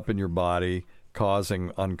 build up in your body,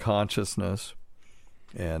 causing unconsciousness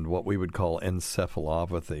and what we would call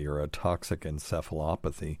encephalopathy, or a toxic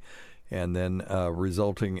encephalopathy, and then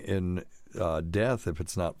resulting in death if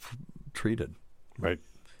it's not treated. Right.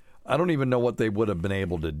 I don't even know what they would have been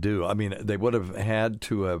able to do. I mean, they would have had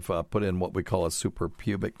to have put in what we call a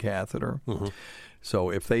suprapubic catheter.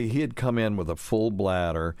 So if he had come in with a full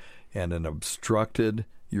bladder and an obstructed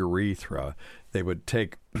urethra, they would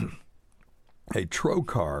take a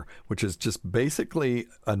trocar, which is just basically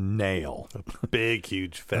a nail. A big,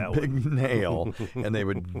 huge, fat big nail, and they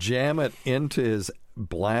would jam it into his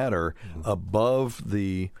bladder above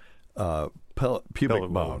the pubic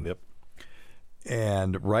bone. Yep.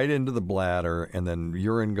 And right into the bladder, and then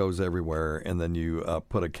urine goes everywhere, and then you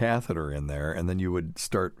put a catheter in there, and then you would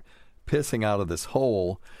start pissing out of this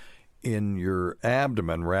hole in your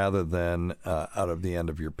abdomen rather than out of the end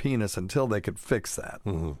of your penis until they could fix that.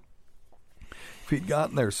 If he'd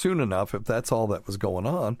gotten there soon enough, if that's all that was going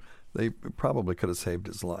on, they probably could have saved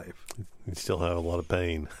his life. He'd still have a lot of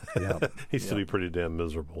pain. Yeah. He'd still be pretty damn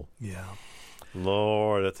miserable. Yeah.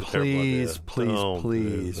 Lord, that's a terrible idea.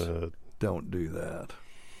 Please, don't do that.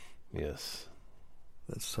 Yes.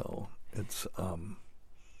 It's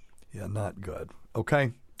not good.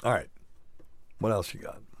 Okay. All right. What else you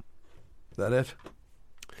got? Is that it?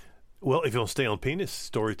 Well, if you want to stay on penis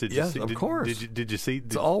stories, did you see? Yes, of course. Did you see?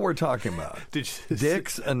 It's all we're talking about. Did you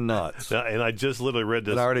Dicks and nuts. And I just literally read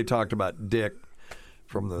this. And I already talked about Dick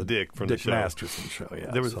from the Dick show. Masterson show. Yeah,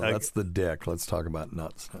 There was- that's the Dick. Let's talk about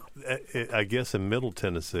nuts now. I guess in Middle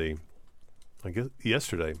Tennessee,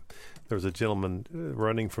 yesterday, there was a gentleman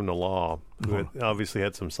running from the law who had obviously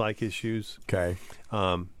had some psych issues. Okay.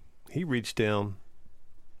 He reached down,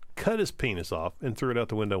 cut his penis off, and threw it out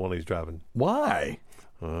the window while he was driving. Why?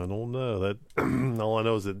 I don't know. That all I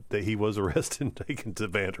know is that he was arrested and taken to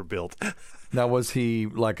Vanderbilt. Now, was he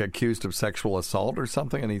like accused of sexual assault or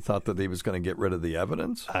something, and he thought that he was going to get rid of the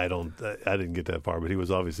evidence? I didn't get that far, but he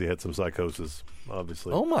was obviously had some psychosis.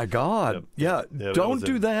 Obviously. Oh my God! Yep. Yeah, don't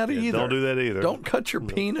do that either. Don't do that either. Don't cut your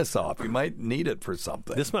penis off. You might need it for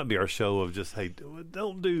something. This might be our show of just, hey,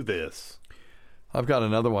 don't do this. I've got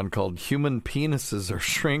another one called "Human Penises Are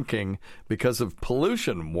Shrinking Because of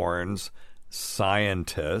Pollution," warns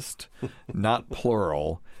scientist, not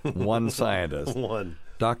plural, one scientist. One.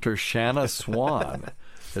 Dr. Shanna Swan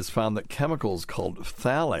has found that chemicals called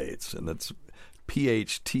phthalates, and it's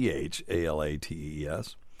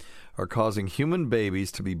PHTHALATES, are causing human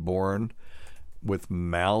babies to be born with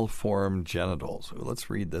malformed genitals. Let's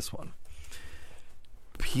read this one.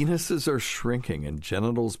 Penises are shrinking and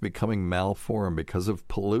genitals becoming malformed because of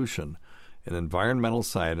pollution. An environmental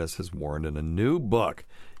scientist has warned in a new book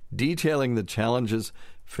detailing the challenges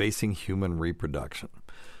facing human reproduction.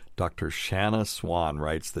 Dr. Shanna Swan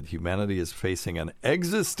writes that humanity is facing an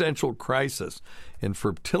existential crisis in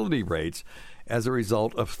fertility rates as a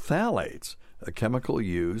result of phthalates, a chemical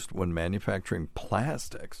used when manufacturing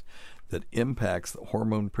plastics that impacts the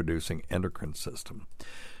hormone-producing endocrine system.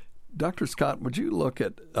 Dr. Scott, would you look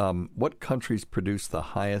at what countries produce the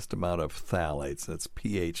highest amount of phthalates? That's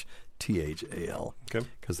PHTHAL. Okay.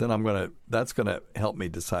 Because then that's going to help me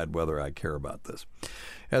decide whether I care about this.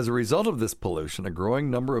 As a result of this pollution, a growing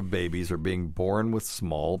number of babies are being born with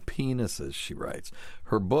small penises, she writes.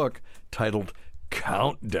 Her book, titled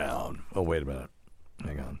Countdown. Oh, wait a minute.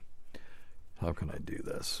 Hang on. How can I do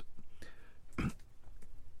this?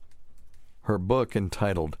 Her book,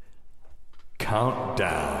 entitled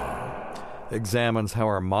Countdown, examines how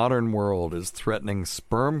our modern world is threatening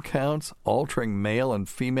sperm counts, altering male and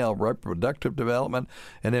female reproductive development,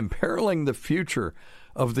 and imperiling the future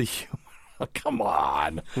of the human. Come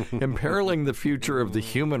on. Imperiling the future of the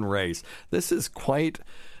human race. This is quite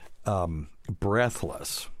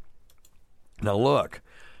breathless. Now, look,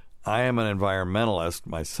 I am an environmentalist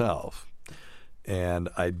myself, and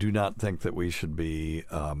I do not think that we should be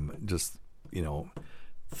just,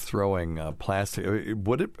 throwing plastic.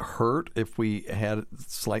 Would it hurt if we had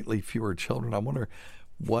slightly fewer children? I wonder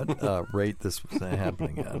what rate this was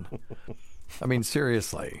happening at. I mean,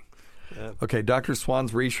 seriously. Okay, Dr.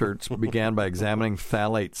 Swan's research began by examining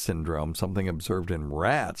phthalate syndrome, something observed in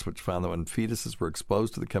rats, which found that when fetuses were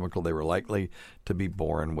exposed to the chemical, they were likely to be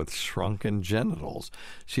born with shrunken genitals.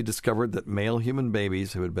 She discovered that male human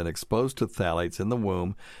babies who had been exposed to phthalates in the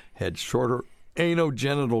womb had shorter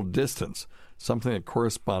anogenital distance, something that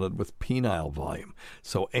corresponded with penile volume.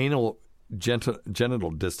 So anal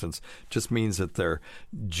genital distance just means that their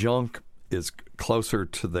junk is closer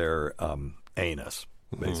to their anus,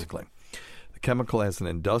 basically. The chemical has an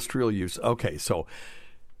industrial use. Okay, so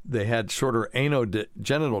they had shorter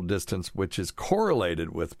anogenital distance, which is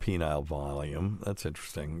correlated with penile volume. That's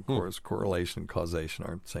interesting. Of course, correlation and causation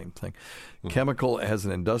aren't the same thing. Chemical has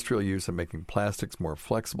an industrial use in making plastics more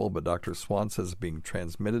flexible, but Dr. Swan says it's being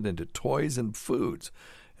transmitted into toys and foods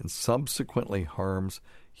and subsequently harms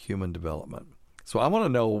human development. So I want to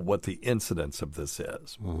know what the incidence of this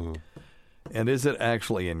is. And is it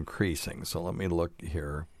actually increasing? So let me look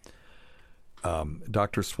here.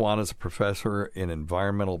 Dr. Swan is a professor in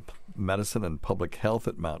environmental medicine and public health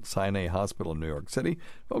at Mount Sinai Hospital in New York City.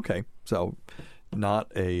 Okay, so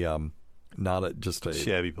not just a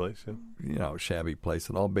shabby place, shabby place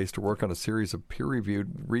at all. Based to work on a series of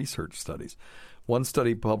peer-reviewed research studies. One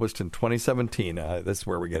study published in 2017, this is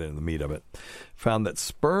where we get into the meat of it, found that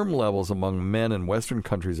sperm levels among men in Western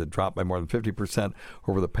countries had dropped by more than 50%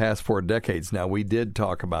 over the past 4 decades. Now, we did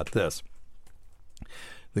talk about this.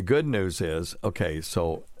 The good news is, okay,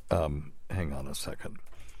 so hang on a second.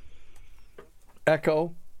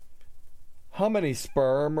 Echo, how many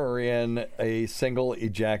sperm are in a single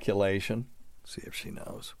ejaculation? See if she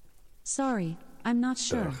knows. Sorry, I'm not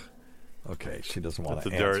sure. Okay, she doesn't want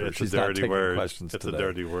to answer. She's not taking questions today. It's a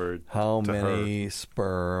dirty word. How many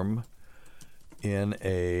sperm in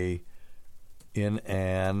an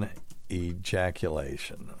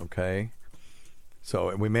ejaculation? Okay,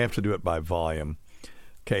 so we may have to do it by volume.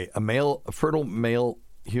 Okay, a fertile male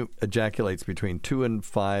ejaculates between 2 and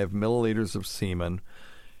 5 milliliters of semen.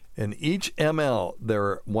 In each ml, there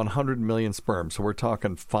are 100 million sperm. So we're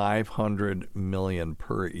talking 500 million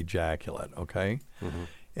per ejaculate, okay?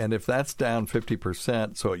 And if that's down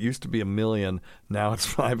 50%, so it used to be 1 million, now it's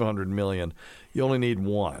 500 million, you only need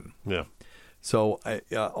 1. Yeah. So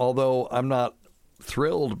although I'm not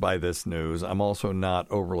thrilled by this news, I'm also not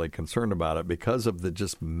overly concerned about it because of the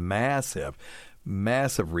just massive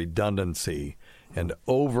redundancy and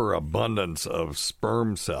overabundance of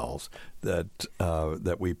sperm cells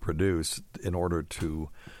that we produce in order to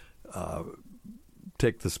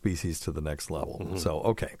take the species to the next level. So,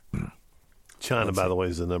 okay. China, by the way,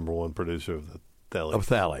 is the number one producer of the phthalates. Of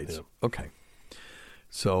phthalates. Yeah. Okay.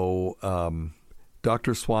 So,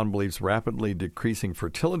 Dr. Swan believes rapidly decreasing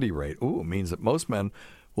fertility rate means that most men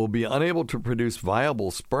will be unable to produce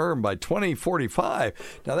viable sperm by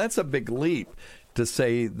 2045. Now, that's a big leap to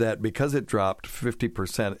say that because it dropped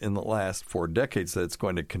 50% in the last 4 decades, that it's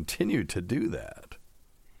going to continue to do that.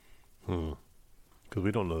 Because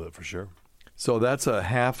we don't know that for sure. So that's a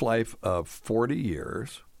half-life of 40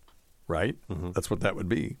 years, right? That's what that would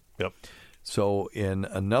be. Yep. So in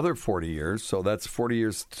another 40 years, so that's 40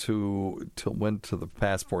 years to the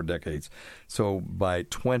past 4 decades. So by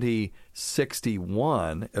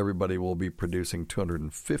 2061, everybody will be producing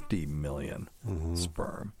 250 million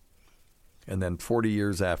sperm. And then 40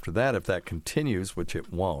 years after that, if that continues, which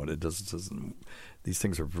it won't, it doesn't. These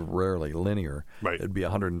things are rarely linear. Right. It'd be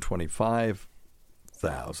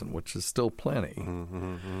 125,000, which is still plenty.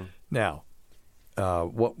 Now,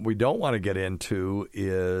 what we don't want to get into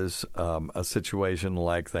is a situation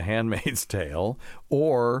like The Handmaid's Tale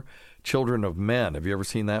or Children of Men. Have you ever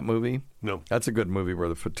seen that movie? No. That's a good movie where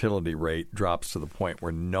the fertility rate drops to the point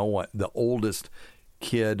where the oldest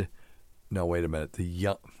kid. No, wait a minute.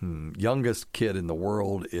 The youngest kid in the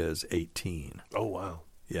world is 18. Oh, wow.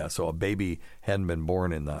 Yeah, so a baby hadn't been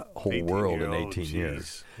born in the whole world in 18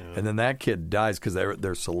 years. Yeah. And then that kid dies because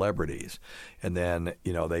they're celebrities. And then,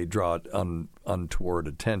 they draw untoward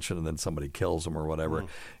attention, and then somebody kills them or whatever.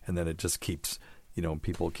 And then it just keeps,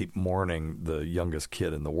 people keep mourning the youngest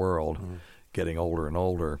kid in the world, getting older and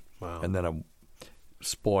older. Wow. And then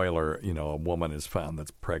spoiler, a woman is found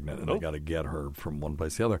that's pregnant, and they got to get her from one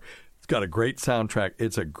place to the other. It's got a great soundtrack.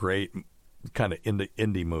 It's a great kind of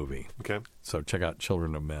indie movie. Okay. So check out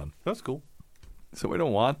Children of Men. That's cool. So we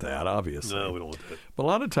don't want that, obviously. No, we don't want that. But a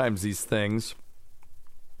lot of times these things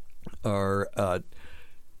are,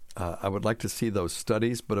 I would like to see those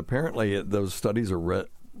studies, but apparently those studies are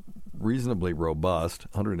reasonably robust,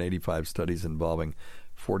 185 studies involving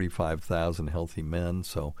 45,000 healthy men.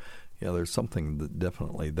 So, there's something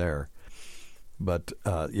definitely there. But,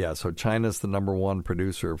 so China's the number one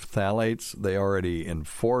producer of phthalates. They already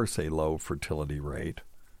enforce a low fertility rate,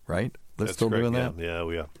 right? They're That's still correct. doing that? Yeah,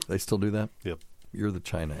 we are. They still do that? Yep. You're the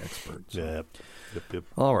China expert. So. Yep.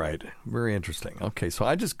 All right. Very interesting. Okay, so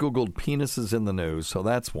I just Googled penises in the news, so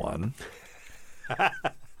that's one. Let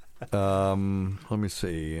me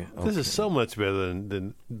see. Okay. This is so much better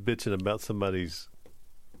than bitching about somebody's,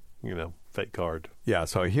 fake card. Yeah,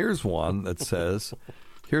 so here's one that says,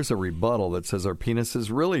 here's a rebuttal that says, our penis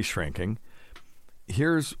is really shrinking.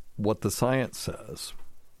 Here's what the science says.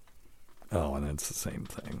 Oh, and it's the same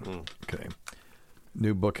thing. Okay.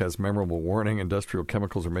 New book has memorable warning. Industrial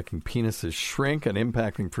chemicals are making penises shrink and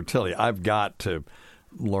impacting fertility. I've got to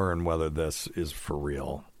learn whether this is for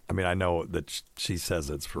real. I mean, I know that she says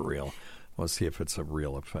it's for real. We'll see if it's a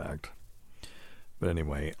real effect. But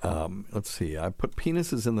anyway, let's see. I put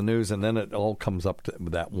penises in the news, and then it all comes up to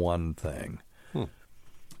that one thing. Yeah,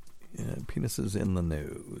 penises in the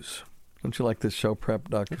news. Don't you like this show prep,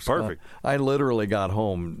 Dr. Scott? Perfect. I literally got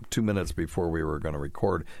home 2 minutes before we were going to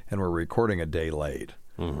record, and we're recording a day late.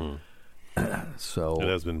 So it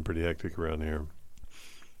has been pretty hectic around here.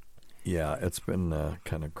 Yeah, it's been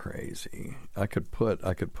kind of crazy. I could put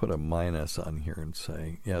a minus on here and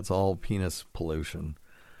say, it's all penis pollution.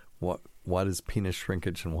 What is penis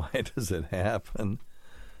shrinkage and why does it happen?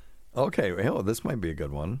 Okay, this might be a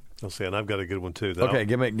good one. I'll see, and I've got a good one too. Okay,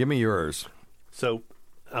 give me yours. So,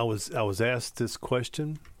 I was asked this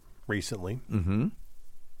question recently.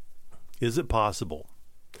 Is it possible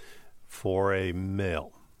for a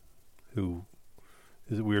male who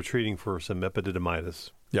we are treating for some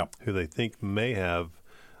epididymitis, who they think may have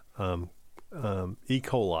E.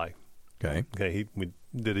 coli? Okay. We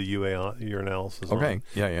did a urinalysis. Okay.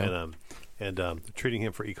 Yeah. And treating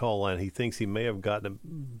him for E. coli, and he thinks he may have gotten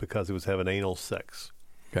it because he was having anal sex.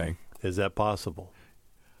 Okay. Is that possible?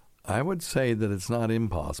 I would say that it's not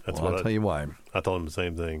impossible. I'll tell you why. I told him the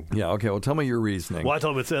same thing. Yeah, okay. Well, tell me your reasoning. Well, I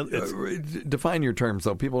told him it's define your terms,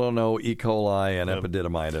 though. People don't know E. coli and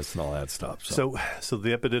epididymitis and all that stuff. So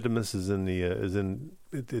the epididymis is in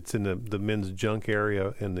the men's junk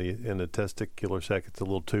area in the testicular sac. It's a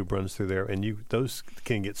little tube runs through there, and those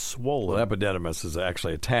can get swollen. Well, epididymis is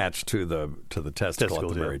actually attached to the testicle at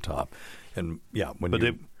the very top, and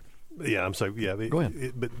I'm sorry. Yeah, go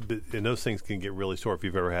ahead. But those things can get really sore if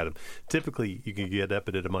you've ever had them. Typically, you can get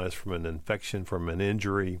epididymitis from an infection, from an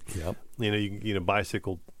injury. Yep.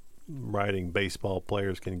 Bicycle riding baseball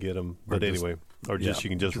players can get them. But anyway, or just you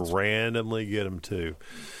can just randomly get them too.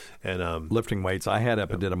 And lifting weights. I had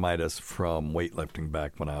epididymitis from weightlifting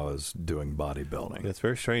back when I was doing bodybuilding. It's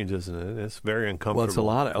very strange, isn't it? It's very uncomfortable. Well, it's a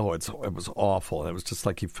lot of. It was awful. It was just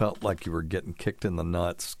like you felt like you were getting kicked in the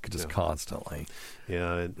nuts just constantly.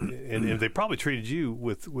 Yeah, and they probably treated you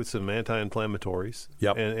with some anti-inflammatories.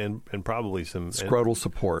 Yep. And probably some scrotal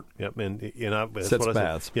support. Yep. And that's sitz what I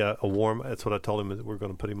baths. said. Yeah, a warm. That's what I told him. We're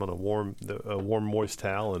going to put him on a warm, moist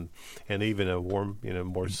towel and even a warm,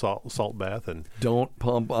 more salt bath. And don't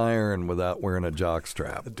pump iron without wearing a jock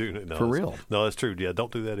strap. For real. No, that's true. Yeah,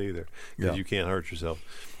 don't do that either because you can't hurt yourself.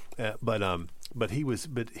 But he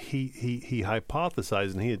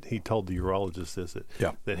hypothesized, and he told the urologist this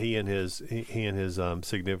that he and his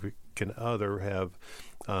significant other have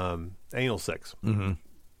anal sex, and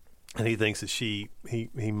he thinks that he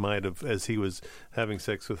might have, as he was having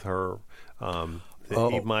sex with her,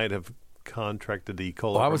 he might have contracted E.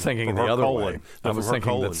 coli. Well, I was thinking the other way. I was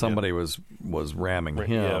thinking that somebody was ramming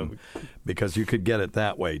him because you could get it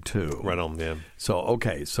that way too. Right on, yeah. So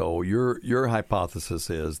so your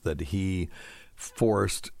hypothesis is that he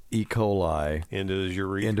forced E. coli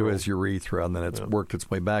into his urethra, and then it's worked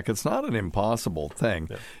its way back. It's not an impossible thing.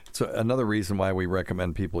 Yeah. So another reason why we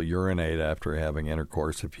recommend people urinate after having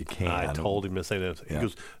intercourse if you can. I told him to say that.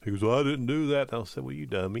 He goes, well, I didn't do that. And I said, well, you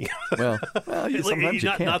dummy. Well sometimes you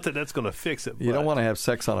can't. Not that that's going to fix it. You don't want to have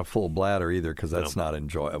sex on a full bladder either because that's not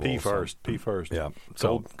enjoyable. Pee first. Yeah.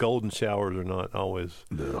 So golden showers are not always.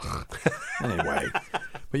 Anyway.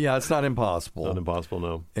 But yeah, it's not impossible. Not impossible,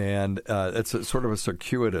 no. And it's sort of a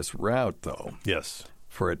circuitous route, though. Yes.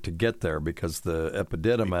 For it to get there because the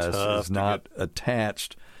epididymis is not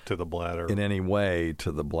attached to the bladder in any way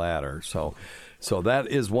to the bladder. So that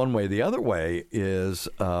is one way. The other way is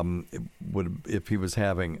if he was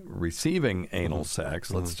receiving anal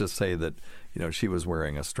sex, let's just say that she was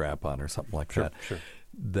wearing a strap-on or something like that,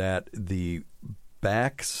 that the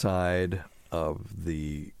backside of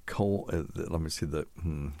the let me see the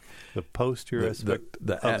posterior aspect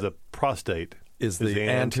of the prostate is the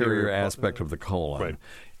anterior aspect of the colon, right?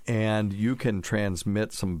 And you can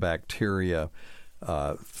transmit some bacteria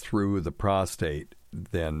through the prostate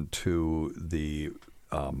then to the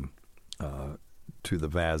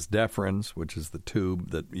vas deferens, which is the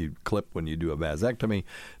tube that you clip when you do a vasectomy,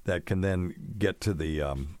 that can then get to the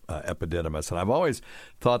epididymis. And I've always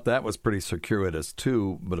thought that was pretty circuitous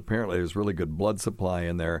too, but apparently there's really good blood supply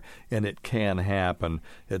in there, and it can happen.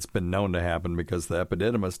 It's been known to happen because the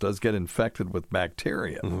epididymis does get infected with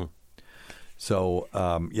bacteria. Mm-hmm. So,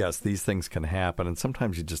 yes, these things can happen, and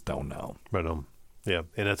sometimes you just don't know. Right on. Yeah,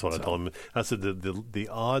 and that's what I told him. I said the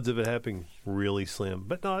odds of it happening really slim,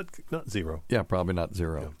 but not zero. Yeah, probably not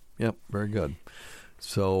zero. Yeah. Yep, very good.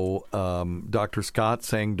 So Dr. Scott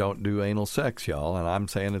saying don't do anal sex, y'all, and I'm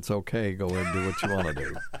saying it's okay. Go ahead and do what you want to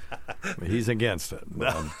do. He's against it.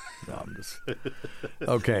 I'm just...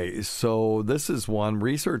 Okay, so this is one.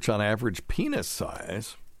 Research on average penis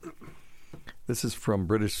size. This is from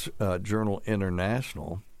British Journal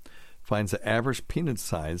International. Finds the average penis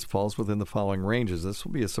size falls within the following ranges. This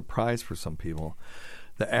will be a surprise for some people.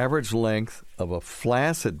 The average length of a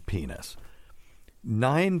flaccid penis,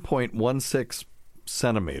 9.16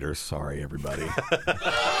 centimeters. Sorry, everybody.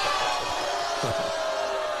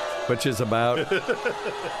 Which is about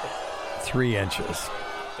 3 inches.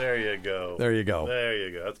 There you go.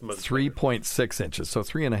 That's much 3.6 inches, so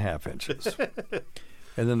 3.5 inches.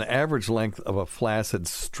 And then the average length of a flaccid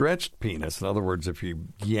stretched penis, in other words, if you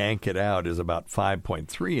yank it out, is about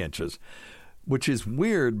 5.3 inches, which is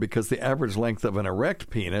weird because the average length of an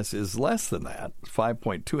erect penis is less than that,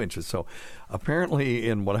 5.2 inches. So apparently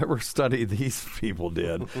in whatever study these people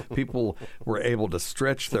did, people were able to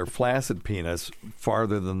stretch their flaccid penis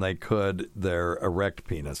farther than they could their erect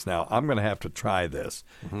penis. Now, I'm going to have to try this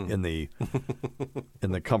in the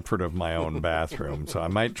comfort of my own bathroom. So I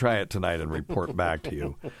might try it tonight and report back to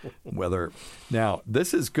you whether... Now,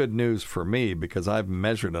 this is good news for me because I've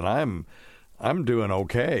measured and I'm doing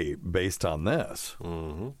okay based on this.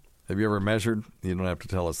 Mm-hmm. Have you ever measured? You don't have to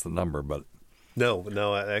tell us the number, but... No,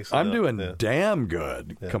 actually I'm doing damn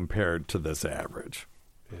good compared to this average.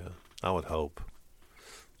 Yeah, I would hope.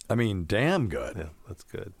 I mean, damn good. Yeah, that's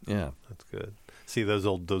good. Yeah. That's good. See, those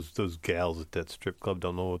gals at that strip club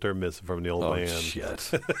don't know what they're missing from the old man. Oh,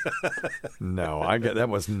 shit. No, that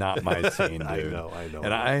was not my scene, dude. I know.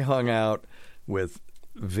 And I hung out with...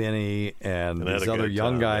 Vinny and these other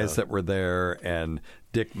young guys that were there, and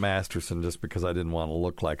Dick Masterson, just because I didn't want to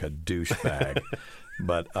look like a douchebag.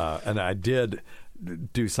 But and I did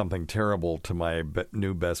do something terrible to my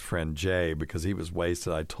new best friend Jay because he was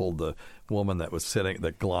wasted. I told the woman that was sitting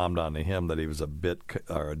that glommed onto him that he was a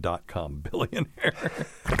 .com billionaire.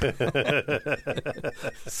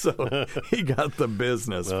 So he got the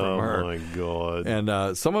business from her. Oh my God!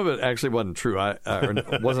 And some of it actually wasn't true.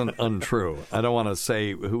 It wasn't untrue. I don't want to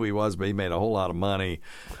say who he was, but he made a whole lot of money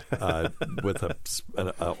with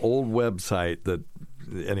an old website that.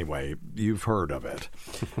 Anyway, you've heard of it.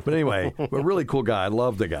 But anyway, a really cool guy. I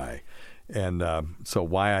love the guy. And so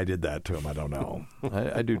why I did that to him, I don't know.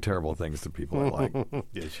 I do terrible things to people I like.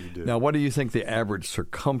 Yes, you do. Now, what do you think the average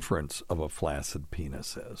circumference of a flaccid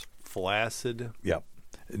penis is? Flaccid? Yep.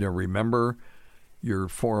 Now, remember your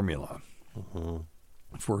formula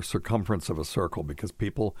for circumference of a circle because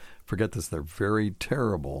people forget this. They're very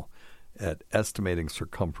terrible at estimating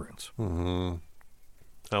circumference. Mm-hmm.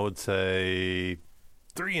 I would say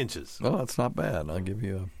 3 inches. Oh, that's not bad. I'll give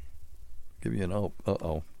you an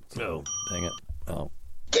uh-oh. No. Dang it. Oh.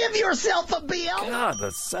 Give yourself a bill. God, the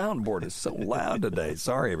soundboard is so loud today.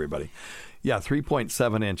 Sorry, everybody. Yeah,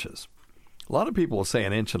 3.7 inches. A lot of people will say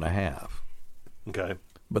 1.5 inches. Okay.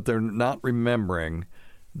 But they're not remembering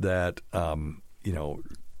that, 2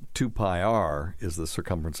 pi r is the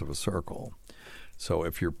circumference of a circle. So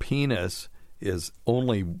if your penis is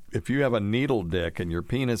if you have a needle dick and your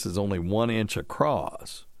penis is only 1 inch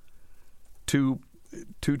across, two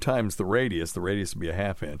times the radius would be a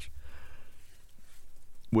 1/2 inch,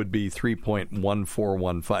 would be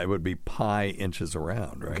 3.1415. It would be pi inches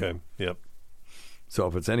around, right? Okay, yep. So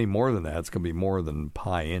if it's any more than that, it's going to be more than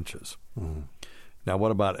pi inches. Mm-hmm. Now,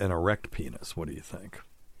 what about an erect penis? What do you think?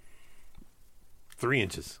 3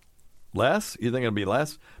 inches. Less? You think it'll be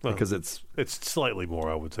less? Well, because it's slightly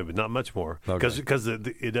more, I would say, but not much more. Okay. Because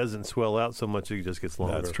it doesn't swell out so much; it just gets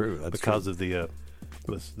longer. That's true. That's because true. of the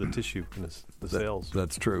tissue and the cells.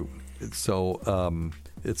 That's true. So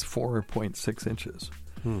it's 4.6 inches.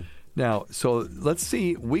 Now, so let's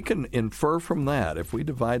see. We can infer from that if we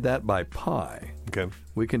divide that by pi. Okay.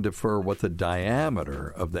 We can infer what the diameter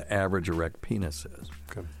of the average erect penis is.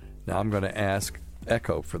 Okay. Now I'm going to ask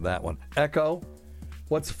Echo for that one. Echo.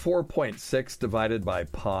 What's 4.6 divided by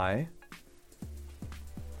pi?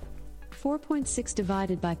 4.6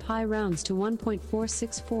 divided by pi rounds to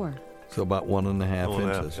 1.464. So about 1.5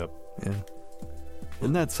 inches. Yep. Yeah.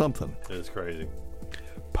 Isn't that something? It is crazy.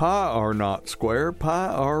 Pi are not square, pi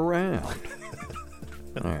are round.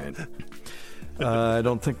 All right. I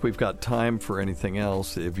don't think we've got time for anything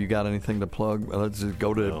else. If you got anything to plug, let's just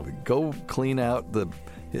go clean out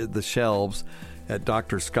the shelves at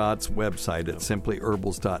Dr. Scott's website at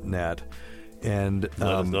simplyherbals.net. And let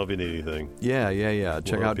us know if you need anything. Yeah.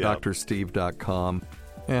 Check out help you drsteve.com.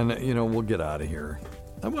 And, we'll get out of here.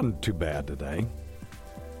 That wasn't too bad today.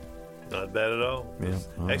 Not bad at all. Yeah.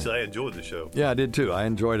 Actually, I enjoyed the show. Yeah, I did too. I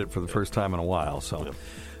enjoyed it for the first time in a while. So,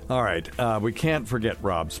 All right. We can't forget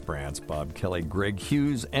Rob Sprance, Bob Kelly, Greg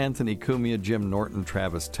Hughes, Anthony Cumia, Jim Norton,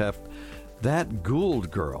 Travis Teft, That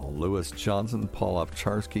Gould Girl, Lewis Johnson, Paul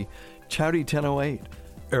Upcharski, Chowdy 1008,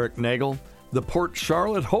 Eric Nagel, the Port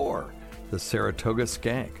Charlotte Whore, the Saratoga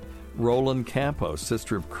Skank, Roland Campos,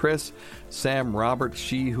 Sister of Chris, Sam Roberts,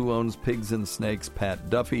 She Who Owns Pigs and Snakes, Pat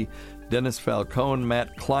Duffy, Dennis Falcone,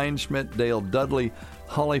 Matt Kleinschmidt, Dale Dudley,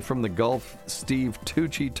 Holly from the Gulf, Steve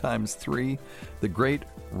Tucci ×3, the great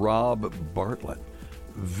Rob Bartlett,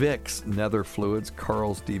 Vicks Nether Fluids,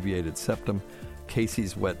 Carl's Deviated Septum,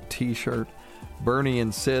 Casey's Wet T-Shirt, Bernie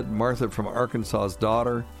and Sid, Martha from Arkansas's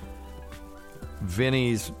Daughter,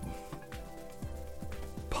 Vinny's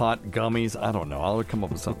Pot Gummies. I don't know. I'll come up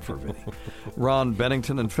with something for Vinny. Ron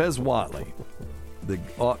Bennington and Fez Watley, the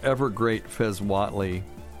ever great Fez Watley,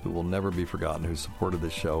 who will never be forgotten, who supported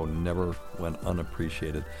this show and never went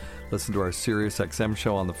unappreciated. Listen to our Sirius XM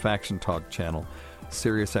show on the Faction Talk channel,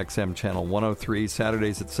 Sirius XM channel 103,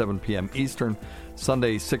 Saturdays at 7 p.m. Eastern,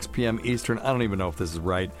 Sundays 6 p.m. Eastern. I don't even know if this is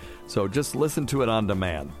right, so just listen to it on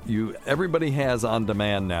demand. Everybody has on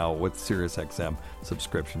demand now with Sirius XM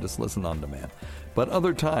subscription. Just listen on demand. But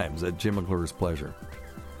other times at Jim McClure's pleasure.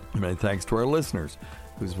 Many thanks to our listeners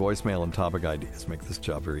whose voicemail and topic ideas make this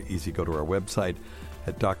job very easy. Go to our website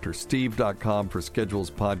at drsteve.com for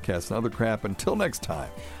schedules, podcasts, and other crap. Until next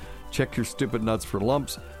time, check your stupid nuts for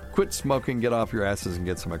lumps, quit smoking, get off your asses, and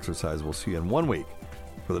get some exercise. We'll see you in 1 week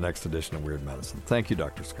for the next edition of Weird Medicine. Thank you,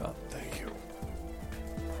 Dr. Scott. Thank you.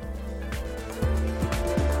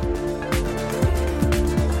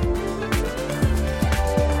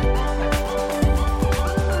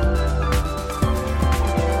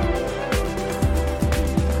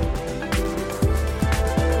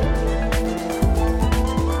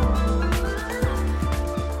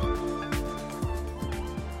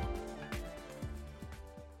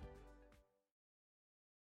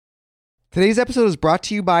 Today's episode is brought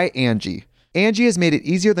to you by Angie. Angie has made it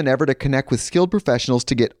easier than ever to connect with skilled professionals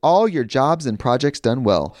to get all your jobs and projects done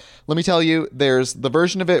well. Let me tell you, there's the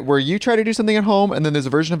version of it where you try to do something at home, and then there's a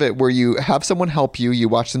version of it where you have someone help you, you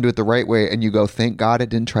watch them do it the right way, and you go, thank God I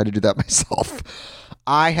didn't try to do that myself.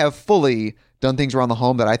 I have fully done things around the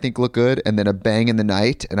home that I think look good, and then a bang in the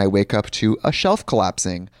night, and I wake up to a shelf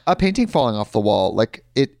collapsing, a painting falling off the wall.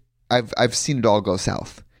 I've seen it all go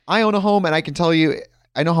south. I own a home, and I can tell you,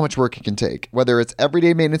 I know how much work it can take. Whether it's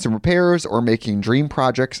everyday maintenance and repairs or making dream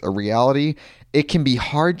projects a reality, it can be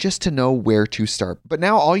hard just to know where to start. But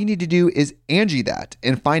now all you need to do is Angie that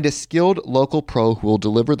and find a skilled local pro who will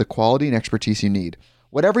deliver the quality and expertise you need.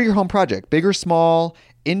 Whatever your home project, big or small,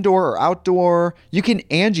 indoor or outdoor, you can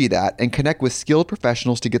Angie that and connect with skilled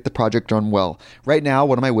professionals to get the project done well. Right now,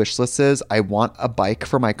 one of my wish lists is I want a bike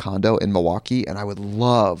for my condo in Milwaukee, and I would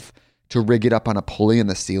love to rig it up on a pulley in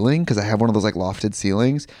the ceiling because I have one of those like lofted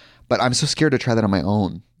ceilings, but I'm so scared to try that on my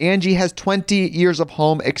own. Angie has 20 years of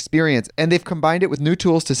home experience, and they've combined it with new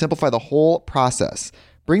tools to simplify the whole process.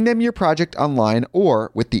 Bring them your project online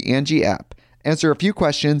or with the Angie app. Answer a few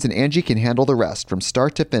questions and Angie can handle the rest from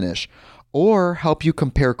start to finish, or help you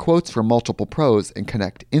compare quotes from multiple pros and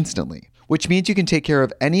connect instantly, which means you can take care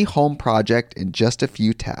of any home project in just a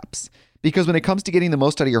few taps. Because when it comes to getting the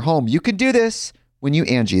most out of your home, you can do this when you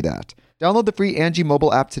Angie that. Download the free Angie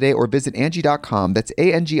mobile app today or visit Angie.com. That's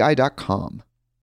ANGI.com.